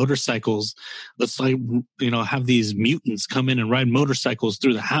ride motorcycles. Let's have these mutants come in and ride motorcycles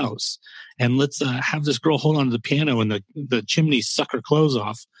through the house, and let's have this girl hold on to the piano and the chimney suck her clothes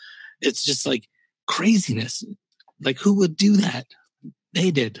off. It's just like craziness. Like, who would do that?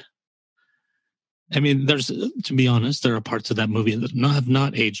 They did. I mean, to be honest, there are parts of that movie that have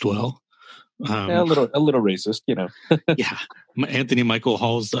not aged well. A little racist, Yeah, Anthony Michael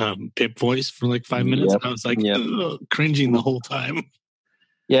Hall's Pip voice for like 5 minutes. Yep. I was like, cringing the whole time.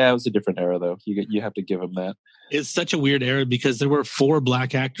 Yeah, it was a different era, though. You have to give him that. It's such a weird era because there were 4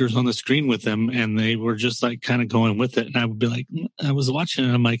 black actors on the screen with them, and they were just like kind of going with it. And I would be like, I was watching it,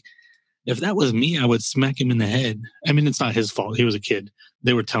 and I'm like, if that was me, I would smack him in the head. I mean, it's not his fault. He was a kid.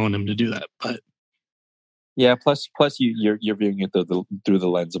 They were telling him to do that, but. Yeah. Plus, you're viewing it through the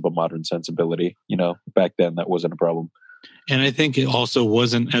lens of a modern sensibility. Back then that wasn't a problem. And I think it also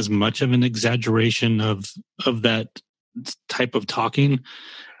wasn't as much of an exaggeration of that type of talking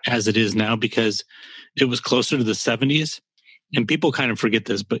as it is now, because it was closer to the 70s, and people kind of forget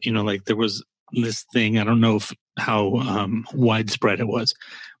this. But like there was this thing. I don't know how widespread it was,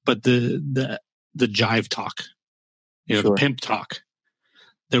 but the jive talk, Sure. The pimp talk.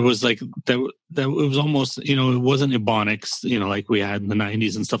 There was like that it was almost, it wasn't Ebonics, like we had in the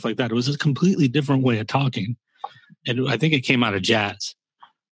 90s and stuff like that. It was a completely different way of talking. And I think it came out of jazz,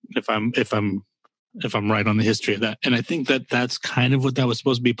 if I'm right on the history of that. And I think that's kind of what that was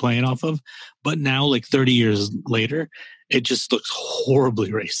supposed to be playing off of. But now, like 30 years later, it just looks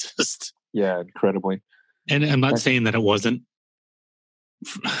horribly racist. Yeah, incredibly. And I'm not saying that it wasn't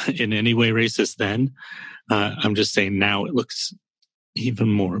in any way racist then. I'm just saying now it looks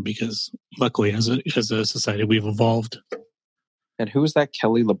even more, because luckily as a society we've evolved. And who was that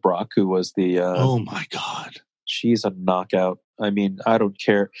Kelly LeBrock who was the oh my god, she's a knockout. I mean, I don't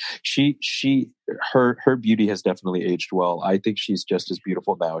care. Her beauty has definitely aged well. I think she's just as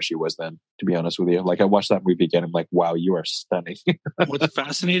beautiful now as she was then, to be honest with you. Like, I watched that movie again, I'm like, wow, you are stunning. What's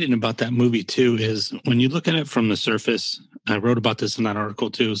fascinating about that movie too is when you look at it from the surface, I wrote about this in that article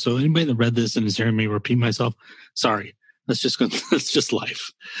too, so anybody that read this and is hearing me repeat myself, sorry. That's just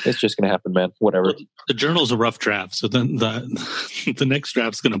life. It's just going to happen, man. Whatever. The journal's a rough draft, so then the next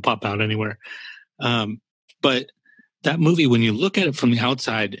draft's going to pop out anywhere. But that movie, when you look at it from the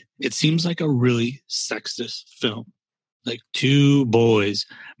outside, it seems like a really sexist film. Like 2 boys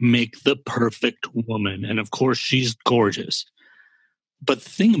make the perfect woman, and of course she's gorgeous. But the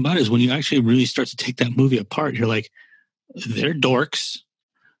thing about it is, when you actually really start to take that movie apart, you're like, they're dorks.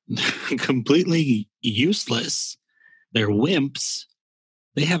 They're completely useless. They're wimps.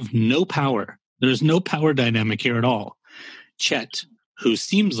 They have no power. There's no power dynamic here at all. Chet, who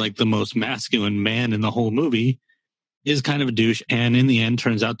seems like the most masculine man in the whole movie, is kind of a douche, and in the end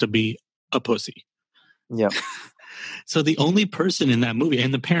turns out to be a pussy. Yeah. So the only person in that movie,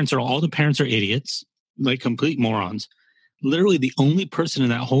 and all the parents are idiots, like complete morons. Literally the only person in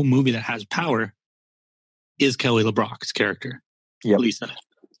that whole movie that has power is Kelly LeBrock's character, Lisa.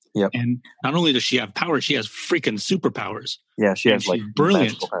 Yep. And not only does she have power, she has freaking superpowers. Yeah, she has like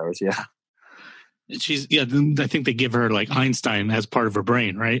brilliant powers. Yeah. I think they give her like Einstein as part of her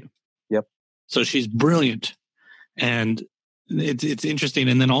brain, right? Yep. So she's brilliant. And it's interesting.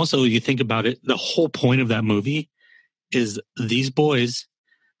 And then also you think about it, the whole point of that movie is these boys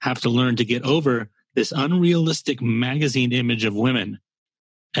have to learn to get over this unrealistic magazine image of women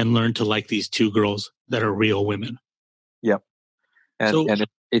and learn to like these two girls that are real women. Yep. And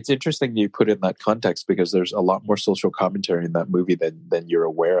it's interesting you put it in that context because there's a lot more social commentary in that movie than you're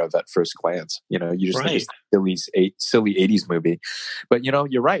aware of at first glance. You know, you just think it's silly 80s movie. But, you know,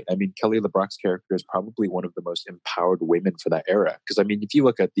 you're right. I mean, Kelly LeBrock's character is probably one of the most empowered women for that era. Because, I mean, if you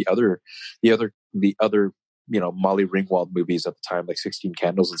look at the other, you know, Molly Ringwald movies at the time, like 16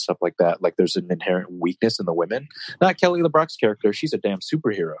 Candles and stuff like that, like there's an inherent weakness in the women. Not Kelly LeBrock's character. She's a damn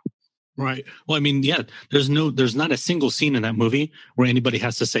superhero. Right. Well, I mean, yeah, there's not a single scene in that movie where anybody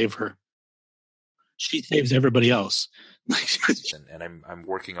has to save her. She saves everybody else. and I'm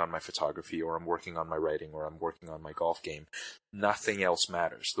working on my photography, or I'm working on my writing, or I'm working on my golf game. Nothing else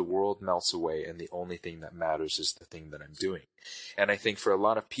matters. The world melts away, and the only thing that matters is the thing that I'm doing. And I think for a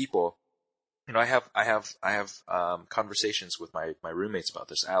lot of people, you know, I have conversations with my roommates about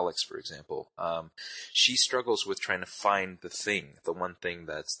this. Alex, for example, she struggles with trying to find the one thing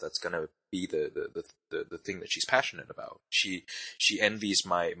that's going to be the thing that she's passionate about. She envies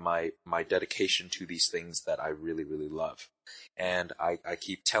my dedication to these things that I really, really love. And I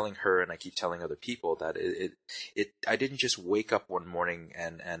keep telling her, and I keep telling other people that I didn't just wake up one morning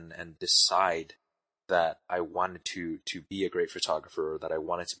and decide that I wanted to be a great photographer, or that I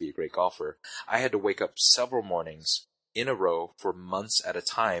wanted to be a great golfer. I had to wake up several mornings in a row for months at a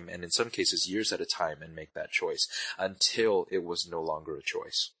time, and in some cases years at a time, and make that choice until it was no longer a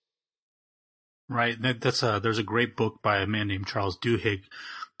choice. Right. There's a great book by a man named Charles Duhigg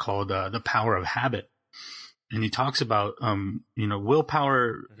called The Power of Habit. And he talks about, you know,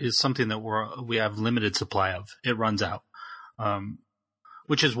 willpower is something that we have limited supply of. It runs out.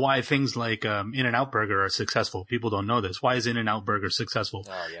 Which is why things like In-N-Out Burger are successful. People don't know this. Why is In-N-Out Burger successful?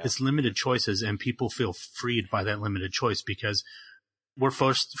 Oh, yeah. It's limited choices, and people feel freed by that limited choice because we're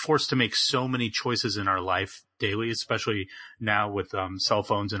forced to make so many choices in our life daily, especially now with cell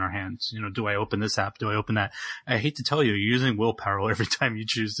phones in our hands. You know, do I open this app? Do I open that? I hate to tell you, you're using willpower every time you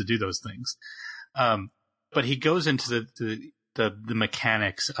choose to do those things. But he goes into the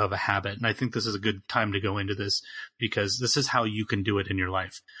mechanics of a habit. And I think this is a good time to go into this because this is how you can do it in your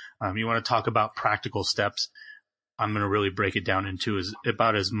life. You want to talk about practical steps. I'm going to really break it down into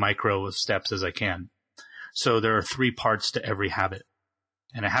about as micro of steps as I can. So there are 3 parts to every habit.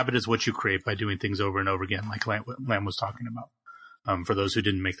 And a habit is what you create by doing things over and over again, like Lam was talking about, for those who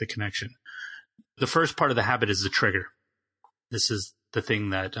didn't make the connection. The first part of the habit is the trigger. This is the thing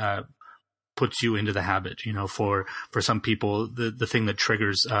that puts you into the habit. You know, for some people, the thing that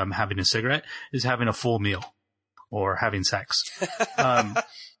triggers having a cigarette is having a full meal or having sex. I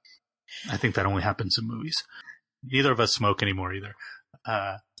think that only happens in movies. Neither of us smoke anymore either.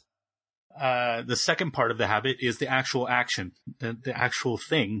 The second part of the habit is the actual action, the actual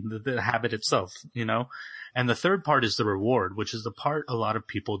thing, the habit itself, you know. And the third part is the reward, which is the part a lot of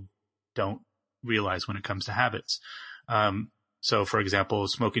people don't realize when it comes to habits. So, for example,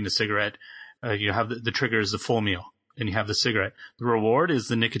 smoking a cigarette, you have the trigger is the full meal, and you have the cigarette. The reward is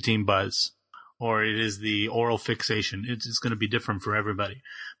the nicotine buzz, or it is the oral fixation. It's going to be different for everybody,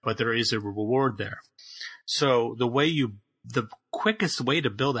 but there is a reward there. So the quickest way to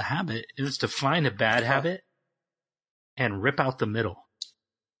build a habit is to find a bad habit and rip out the middle.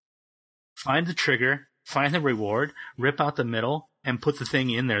 Find the trigger, find the reward, rip out the middle, and put the thing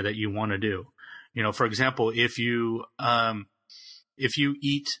in there that you want to do. You know, for example, if you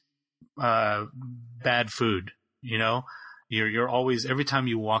eat bad food, you know, you're always, every time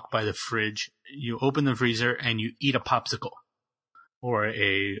you walk by the fridge, you open the freezer and you eat a popsicle or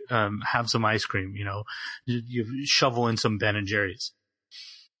have some ice cream, you know, you shovel in some Ben and Jerry's.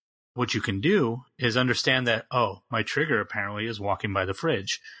 What you can do is understand that, oh, my trigger apparently is walking by the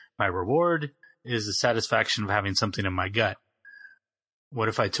fridge. My reward is the satisfaction of having something in my gut. What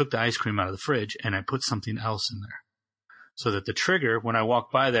if I took the ice cream out of the fridge and I put something else in there? So that the trigger, when I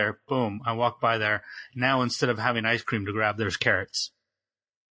walk by there, boom, I walk by there. Now, instead of having ice cream to grab, there's carrots.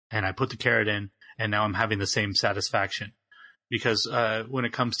 And I put the carrot in, and now I'm having the same satisfaction. because when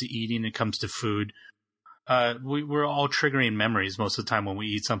it comes to eating, it comes to food, we're all triggering memories most of the time when we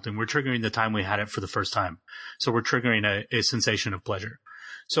eat something. We're triggering the time we had it for the first time. So we're triggering a sensation of pleasure.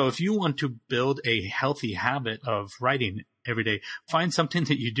 So if you want to build a healthy habit of writing every day, find something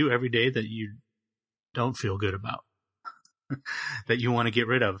that you do every day that you don't feel good about, that you want to get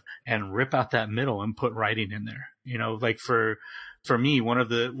rid of, and rip out that middle and put writing in there. You know, like for me, one of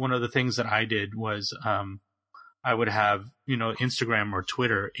the things that I did was, I would have, Instagram or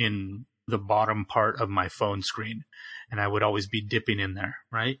Twitter in the bottom part of my phone screen, and I would always be dipping in there.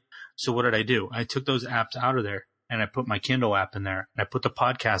 Right. So what did I do? I took those apps out of there, and I put my Kindle app in there, and I put the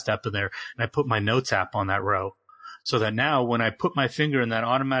podcast app in there, and I put my notes app on that row, so that now when I put my finger in that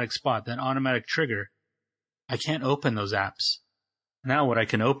automatic spot, that automatic trigger, I can't open those apps. Now what I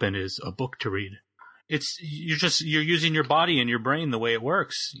can open is a book to read. You're using your body and your brain the way it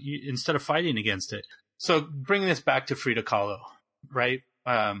works, instead of fighting against it. So bringing this back to Frida Kahlo, right?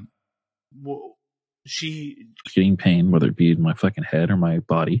 She getting pain, whether it be in my fucking head or my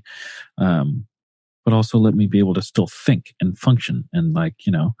body, but also let me be able to still think and function. And I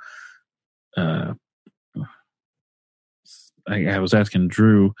was asking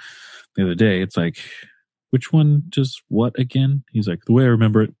Drew the other day, it's like, which one does what again? He's like, the way I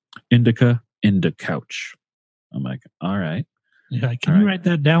remember it, indica couch. I'm like, all right. Yeah, can you write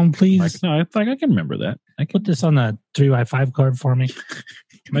that down, please? Like, no, I can remember that. I can put this on a 3x5 card for me.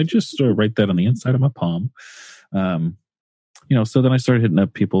 Can I just write that on the inside of my palm? So then I started hitting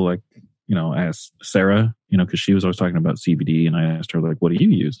up people like, I asked Sarah, because she was always talking about CBD, and I asked her, like, what do you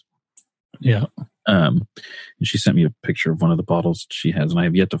use? Yeah. And she sent me a picture of one of the bottles she has, and I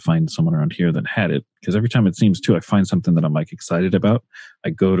have yet to find someone around here that had it, because every time it seems to, I find something that I'm like excited about,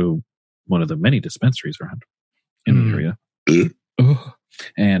 I go to one of the many dispensaries around in the area.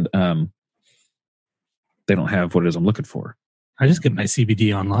 And they don't have what it is I'm looking for. I just get my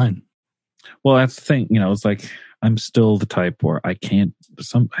CBD online. Well, that's the thing. It's like I'm still the type where I can't.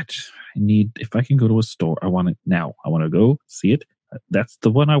 I need, if I can go to a store, I want it now. I want to go see it. That's the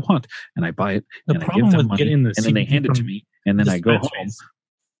one I want, and I buy it. The and problem I give them with money, getting the and then they CBD hand it to me, and then I go home.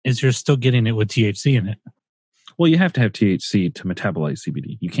 Is you're still getting it with THC in it? Well, you have to have THC to metabolize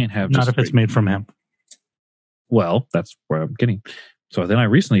CBD. You can't have not if it's made from hemp. Well, that's where I'm getting. So then I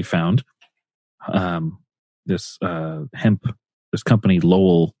recently found this hemp, this company,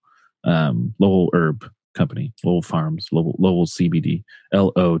 Lowell Herb Company, Lowell Farms, Lowell CBD,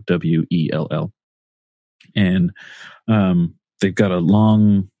 Lowell, and they've got a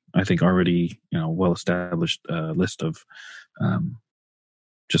long, I think already well established list of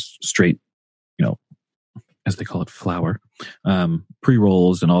just straight, as they call it, flower,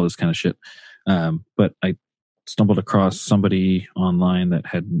 pre-rolls and all this kind of shit. But I stumbled across somebody online that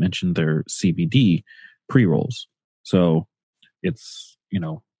had mentioned their CBD pre-rolls. So it's,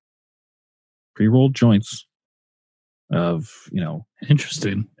 pre-rolled joints of,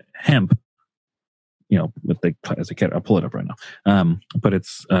 interesting hemp, but I'll pull it up right now. But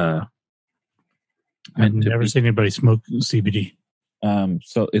it's, I've never seen anybody smoke CBD.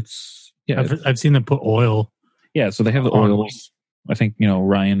 So it's, yeah, I've seen them put oil. Yeah. So they have the oils. I think,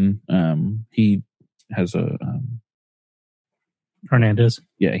 Ryan, he has a, Hernandez.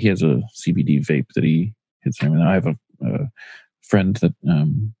 Yeah. He has a CBD vape that he hits him. And I have a friend that,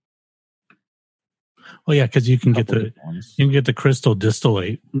 well, yeah, because you can get the crystal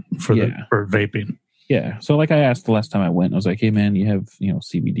distillate for vaping. Yeah. So like I asked the last time I went, I was like, hey man, you have,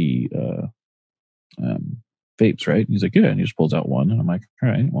 CBD vapes, right? And he's like, yeah. And he just pulls out one. And I'm like, all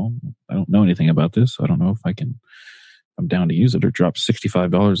right, well, I don't know anything about this. So I don't know if I'm down to use it or drop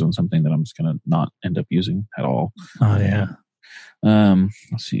 $65 on something that I'm just going to not end up using at all. Oh yeah.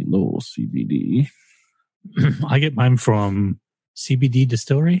 Let's see, Lowell CBD. I get mine from CBD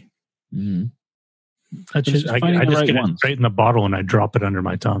Distillery. Mm-hmm. I just get it straight in the bottle and I drop it under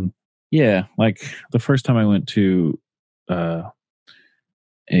my tongue. Yeah, like the first time I went to a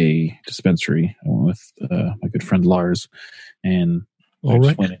dispensary, I went with my good friend Lars, and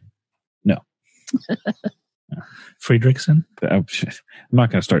Ulrich? No. Friedrichsen? I'm not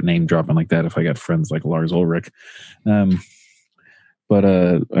going to start name dropping like that if I got friends like Lars Ulrich. But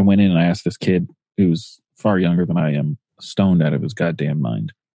I went in and I asked this kid who's far younger than I am, stoned out of his goddamn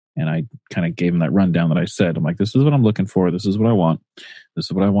mind. And I kind of gave him that rundown that I said. I'm like, this is what I'm looking for. This is what I want. This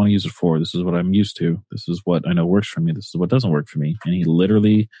is what I want to use it for. This is what I'm used to. This is what I know works for me. This is what doesn't work for me. And he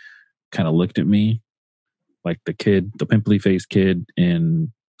literally kind of looked at me like the pimply faced kid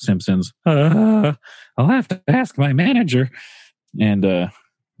in Simpsons. I'll have to ask my manager. And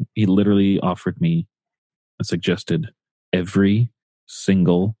he literally offered me and suggested every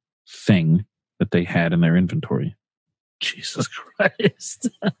single thing that they had in their inventory. Jesus Christ.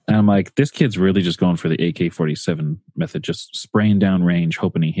 And I'm like, this kid's really just going for the AK-47 method, just spraying down range,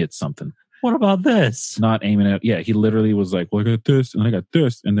 hoping he hits something. What about this? Not aiming at, yeah, he literally was like, well, I got this, and I got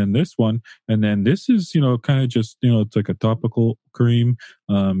this, and then this one, and then this is, kind of just, it's like a topical cream.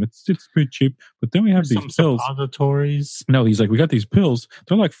 It's pretty cheap. But then we have these pills. Suppositories. No, he's like, we got these pills.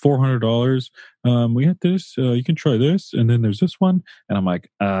 They're like $400. We got this. You can try this, and then there's this one. And I'm like,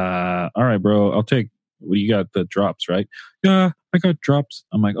 all right, bro, I'll take. What do you got? The drops, right? Yeah, I got drops.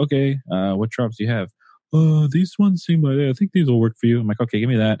 I'm like, okay, what drops do you have? These ones seem like, I think these will work for you. I'm like, okay, give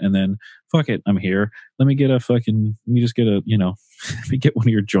me that. And then, fuck it, I'm here. Let me get let me just get let me get one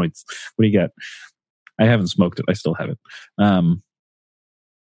of your joints. What do you got? I haven't smoked it. I still have it.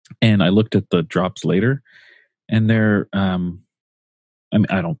 And I looked at the drops later, and they're, I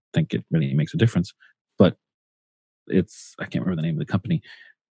don't think it really makes a difference, but I can't remember the name of the company.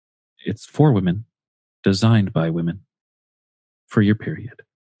 It's for women, designed by women, for your period.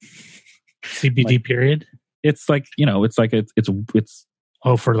 CBD period? It's like, it's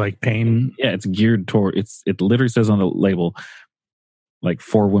for like pain. Yeah, it's geared toward, it literally says on the label, like,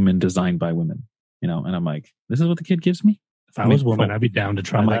 for women, designed by women, and I'm like, this is what the kid gives me? If I was a woman, I'd be down to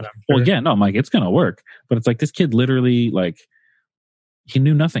try I'm that. Like, well, yeah, no, I'm like, it's going to work. But it's like, this kid literally, like, he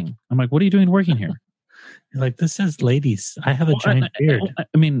knew nothing. I'm like, what are you doing working here? You're like, this says ladies. I have a giant beard.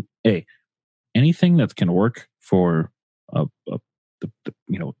 I mean, hey, anything that can work for a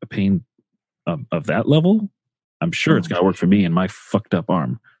pain of that level, I'm sure it's going to work for me and my fucked up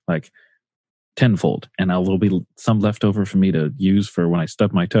arm, like, tenfold. And there'll be some left over for me to use for when I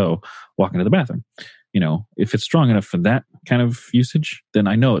stub my toe walking to the bathroom. If it's strong enough for that kind of usage, then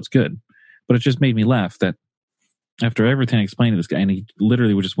I know it's good. But it just made me laugh that after everything I explained to this guy, and he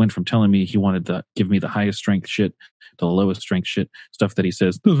literally just went from telling me he wanted to give me the highest strength shit to the lowest strength shit, stuff that he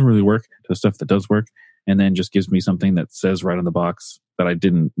says doesn't really work, to the stuff that does work, and then just gives me something that says right on the box that I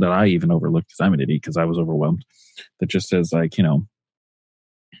even overlooked because I'm an idiot because I was overwhelmed, that just says, like,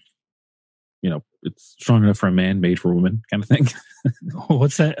 it's strong enough for a man, made for a woman, kind of thing.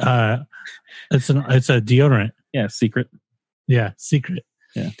 What's that? It's a deodorant. Yeah, secret. Yeah, secret.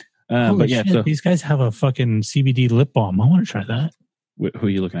 Yeah. But yeah, shit, these guys have a fucking CBD lip balm. I want to try that. Who are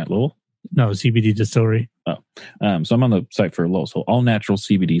you looking at, Lowell? No, CBD Distillery. Oh, so I'm on the site for Lowell. So all natural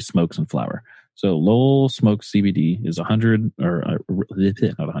CBD smokes and flower. So Lowell smoked CBD is 100 or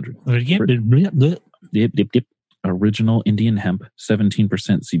not 100. Original Indian hemp, 17%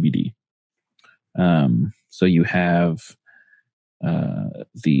 CBD. So you have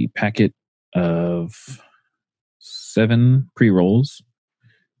the packet of 7 pre-rolls,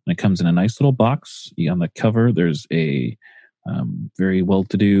 and it comes in a nice little box. On the cover, there's a very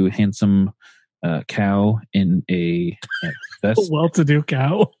well-to-do, handsome cow in a vest. Well-to-do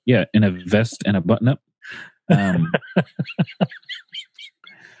cow? Yeah, in a vest and a button-up.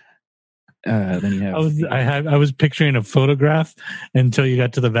 Then you have. I was picturing a photograph until you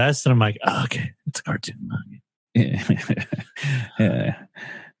got to the vest, and I'm like, oh, okay, it's a cartoon.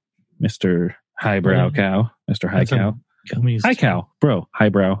 Mr. Highbrow Cow, Mr. High Cow, High Cow, bro,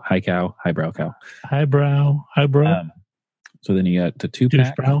 Highbrow, High Cow, Highbrow Cow, Highbrow. So then you got the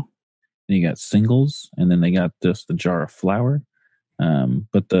 2-pack, then you got singles, and then they got just the jar of flour.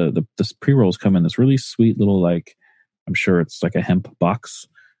 But the pre-rolls come in this really sweet little, like, I'm sure it's like a hemp box.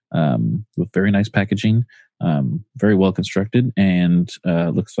 With very nice packaging, very well constructed, and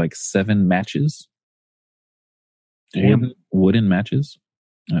looks like 7 matches. Wooden matches,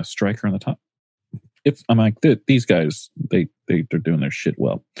 a striker on the top. I'm like, these guys, they're doing their shit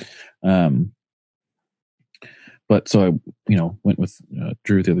well. But so I, went with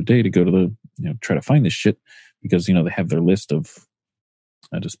Drew the other day to go to the, try to find this shit because, they have their list of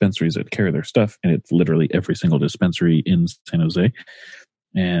dispensaries that carry their stuff, and it's literally every single dispensary in San Jose.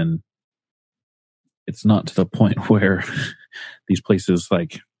 And it's not to the point where these places,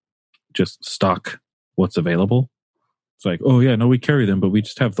 like, just stock what's available. It's like, oh yeah, no, we carry them, but we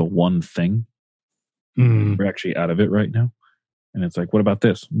just have the one thing. We're actually out of it right now. And it's like, what about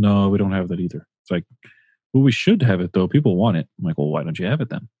this? No, we don't have that either. It's like, well, we should have it though. People want it. I'm like, well, why don't you have it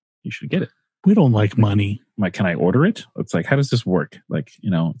then? You should get it. We don't like money. I'm like, can I order it? It's like, how does this work? Like,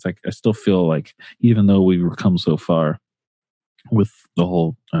 it's like, I still feel like even though we've come so far with the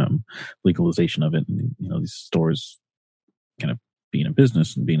whole legalization of it, and these stores kind of being in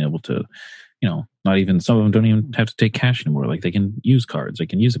business and being able to, not even, some of them don't even have to take cash anymore. Like, they can use cards, they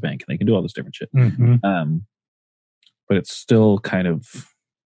can use a bank, and they can do all this different shit. But it's still kind of,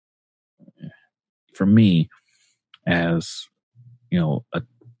 for me, as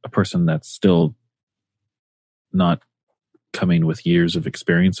a person that's still not coming with years of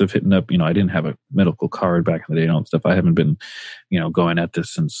experience of hitting up. I didn't have a medical card back in the day and all that stuff. I haven't been, going at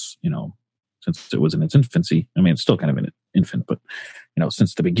this since it was in its infancy. I mean, it's still kind of an infant, but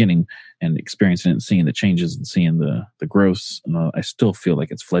since the beginning, and experiencing it and seeing the changes and seeing the growth, I still feel like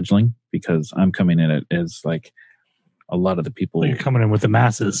it's fledgling, because I'm coming in it as like a lot of the people. Well, you're coming in with the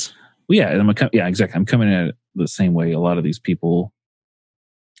masses. Well, yeah, exactly. I'm coming at it the same way a lot of these people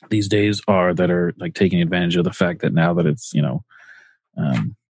these days that are like taking advantage of the fact that now that it's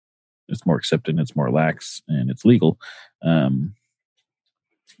it's more accepted and it's more lax and it's legal, and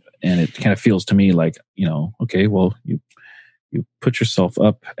it kind of feels to me like, okay, well, you put yourself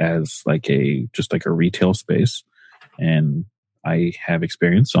up as just like a retail space, and I have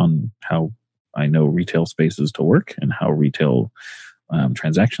experience on how I know retail spaces to work and how retail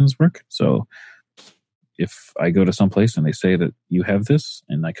transactions work. So if I go to some place and they say that you have this,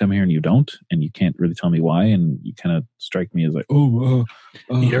 and I come here and you don't, and you can't really tell me why, and you kind of strike me as like,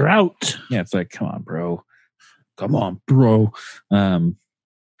 you're out. Yeah, it's like, come on, bro.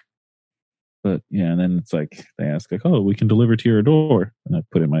 But yeah, and then it's like they ask like, oh, we can deliver to your door, and I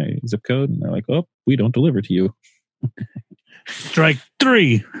put in my zip code, and they're like, oh, we don't deliver to you. Strike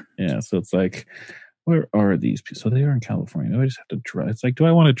 3. Yeah, so it's like, where are these people? So they are in California. Do I just have to drive? It's like, do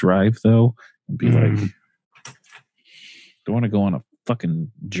I want to drive though? And be like, do I want to go on a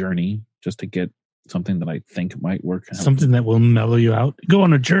fucking journey just to get something that I think might work? Something that will mellow you out. Go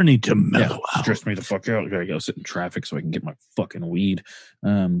on a journey to mellow out. Stress me the fuck out. I gotta go sit in traffic so I can get my fucking weed.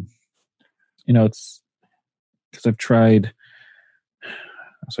 It's because I've tried.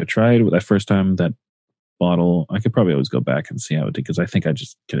 So I tried that first time, that bottle. I could probably always go back and see how it did, because I think I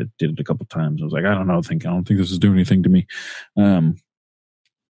just kind of did it a couple times. I was like, I don't know. I don't think this is doing anything to me. I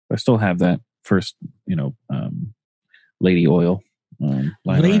still have that first, lady oil.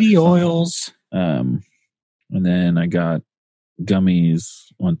 Lady oils. And then I got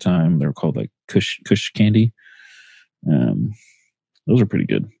gummies one time. They were called like Kush candy. Those are pretty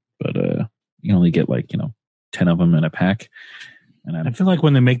good, but you only get 10 of them in a pack. And I feel like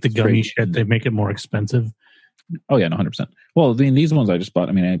when they make the gummy shit, they make it more expensive. Oh yeah, no, 100%. Well, these ones I just bought.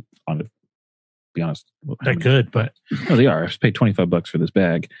 I mean, to be honest, they're good, but they are. I just paid $25 for this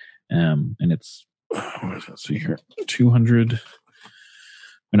bag, and it's let's see here, 100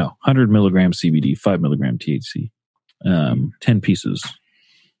 milligram CBD, 5 milligram THC, 10 pieces.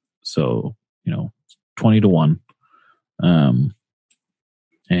 So 20 to 1.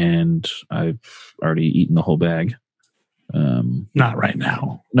 And I've already eaten the whole bag. Not right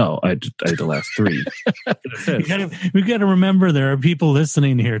now. No, I ate the last 3. we got to remember there are people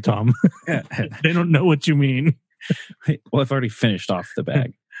listening here, Tom. They don't know what you mean. Well, I've already finished off the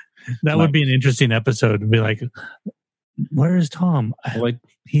bag. That would be an interesting episode to be like, where is Tom? Well,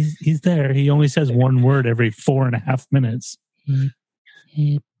 he's there. He only says one word every 4.5 minutes.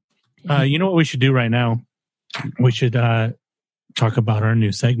 You know what we should do right now? We should talk about our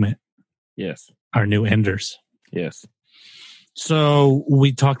new segment. Yes. Our new enders. Yes. So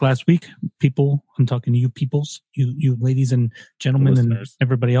we talked last week, people. I'm talking to you peoples, you ladies and gentlemen, and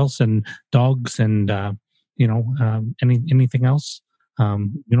everybody else, and dogs, and anything else,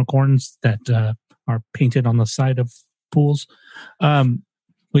 unicorns that are painted on the side of pools.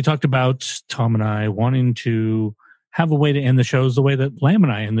 We talked about Tom and I wanting to have a way to end the shows the way that Lamb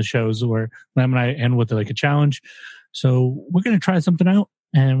and I end the shows, where Lamb and I end with like a challenge. So we're going to try something out,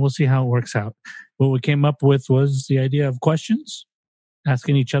 and we'll see how it works out. What we came up with was the idea of questions,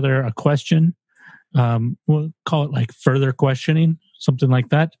 asking each other a question. We'll call it like further questioning, something like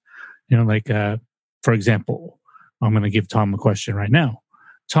that. For example, I'm going to give Tom a question right now.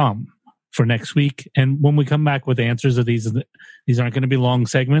 Tom, for next week, and when we come back with answers of these aren't going to be long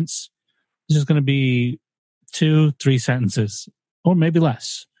segments. It's just going to be 2-3 sentences, or maybe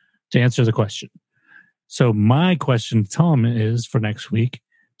less, to answer the question. So my question to Tom is, for next week,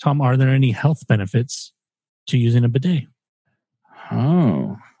 Tom, are there any health benefits to using a bidet?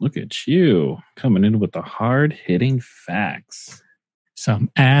 Oh, look at you coming in with the hard-hitting facts.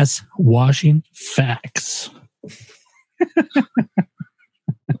 Some ass-washing facts.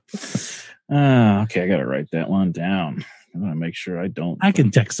 Okay, I got to write that one down. I want to make sure I don't. I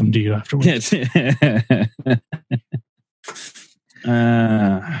can text them to you afterwards.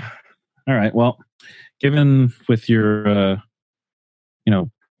 All right. Well, given with your,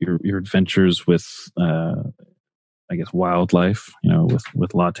 your adventures with, I guess, wildlife,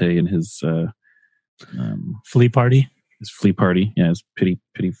 with Latte and his flea party. His flea party, yeah, his pity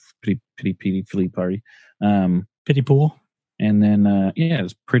flea party, pity pool, and then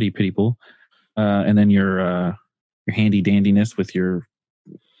his pretty pool, and then your handy dandiness with your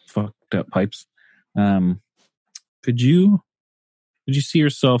fucked up pipes. Could you see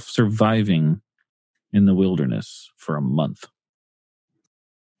yourself surviving in the wilderness for a month?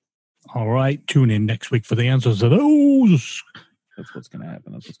 All right. Tune in next week for the answers to those. That's what's going to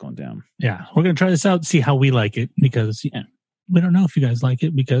happen. That's what's going down. Yeah. We're going to try this out, see how we like it, because we don't know if you guys like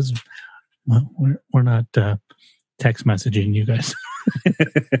it because we're not text messaging you guys.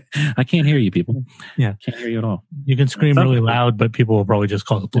 I can't hear you, people. Yeah. Can't hear you at all. You can scream really loud, but people will probably just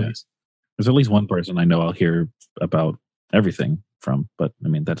call the police. Yeah. There's at least one person I know I'll hear about everything from, but I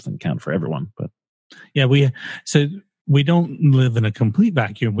mean, that doesn't count for everyone. But yeah, we don't live in a complete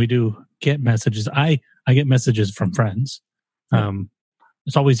vacuum. We do get messages. I get messages from friends.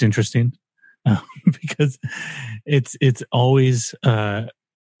 It's always interesting because it's always a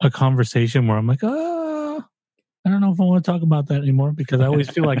conversation where I'm like, I don't know if I want to talk about that anymore because I always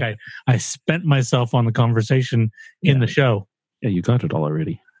feel like I spent myself on the conversation in the show. Yeah, you got it all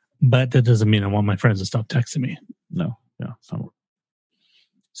already. But that doesn't mean I want my friends to stop texting me. No, yeah.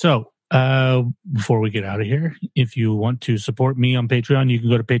 So before we get out of here, if you want to support me on Patreon, you can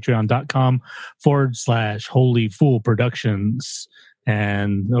go to patreon.com/Holy Fool Productions.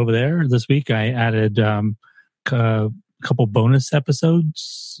 And over there this week, I added a couple bonus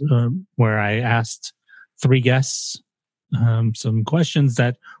episodes where I asked 3 guests some questions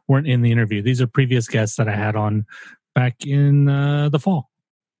that weren't in the interview. These are previous guests that I had on back in the fall.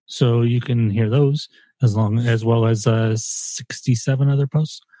 So you can hear those as well as 67 other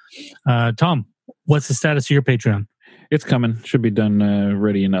posts. Tom, what's the status of your Patreon? It's coming. Should be done,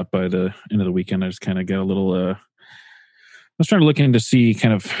 ready and up by the end of the weekend. I just kind of got a little... I was trying to look in to see,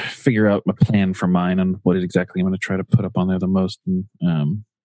 kind of figure out my plan for mine and what exactly I'm going to try to put up on there the most, and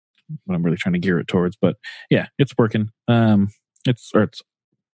what I'm really trying to gear it towards. But yeah, it's working. It's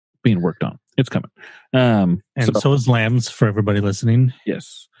being worked on. It's coming. And so is Lambs, for everybody listening.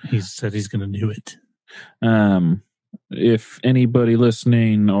 Yes. He said he's going to do it. If anybody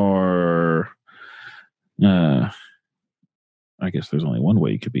listening, or I guess there's only one way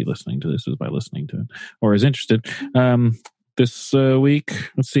you could be listening to this, is by listening to it, or is interested. This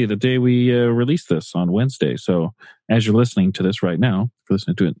week, let's see, the day we release this on Wednesday. So as you're listening to this right now, if you're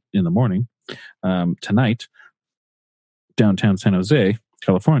listening to it in the morning, tonight, downtown San Jose,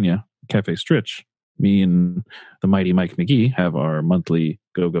 California, Cafe Stritch, me and the mighty Mike McGee have our monthly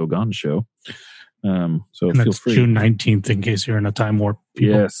Go Go Gone show. So and feel free. June 19th, in case you're in a time warp.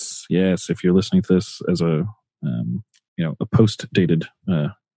 People. Yes. If you're listening to this as a a post dated,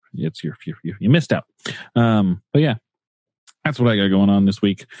 it's you missed out. But yeah, that's what I got going on this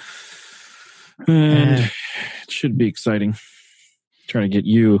week, and it should be exciting. Trying to get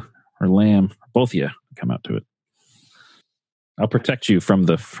you or Lamb, both of you, to come out to it. I'll protect you from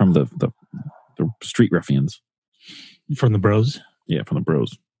the street ruffians. From the bros? Yeah, from the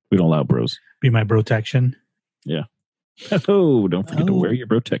bros. We don't allow bros. Be my protection. Yeah. Oh, don't forget to wear your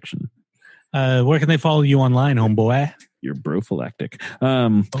protection. Where can they follow you online, homeboy? Your brophylactic.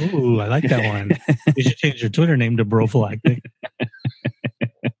 Oh, I like that one. You should change your Twitter name to brophylactic.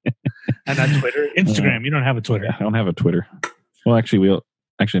 And not Twitter. Instagram. You don't have a Twitter. I don't have a Twitter. Well, actually,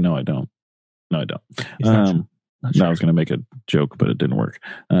 no, I don't. No, I don't. Not sure. I was going to make a joke, but it didn't work.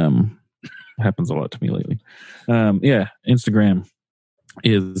 Happens a lot to me lately. Yeah, Instagram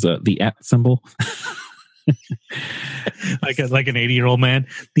is the @ symbol. like an 80-year-old man.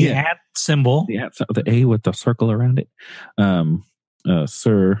 The @ symbol. The A with the circle around it.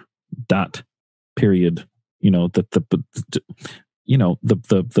 Sir dot period. The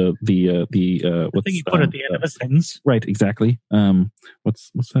what's thing you put at the end of a sentence. Right, exactly.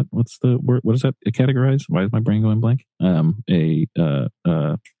 What's that? What's the word? What does that categorize? Why is my brain going blank?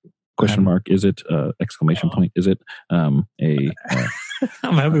 Question mark? Is it exclamation point? Is it I'm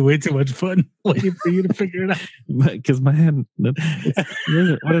having way too much fun waiting for you to figure it out. Because my head. What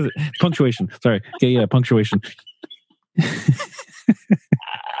is it? Punctuation. Sorry. Okay, yeah, punctuation.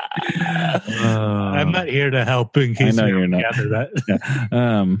 I'm not here to help in case I know you're not. Gather that.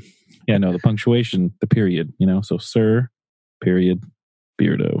 The punctuation, the period, so sir, period,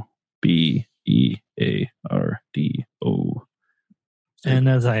 Beardo, BEARDO. And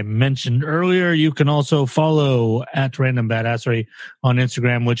as I mentioned earlier, you can also follow @randombadassery on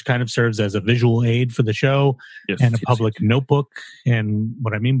Instagram, which kind of serves as a visual aid for the show and a public notebook. And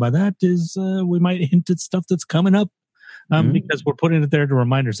what I mean by that is we might hint at stuff that's coming up because we're putting it there to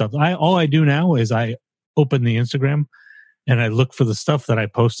remind ourselves. All I do now is I open the Instagram and I look for the stuff that I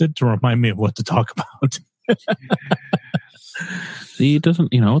posted to remind me of what to talk about. See, it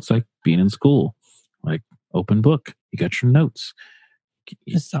doesn't, it's like being in school, like open book. You got your notes.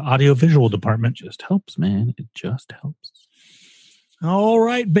 It's the audio-visual department. It just helps, man. It just helps. All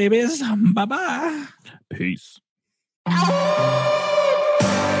right, babies. Bye-bye. Peace. This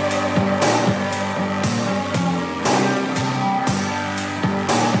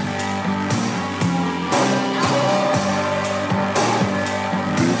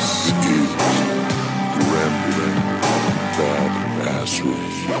is Rambling Badassery.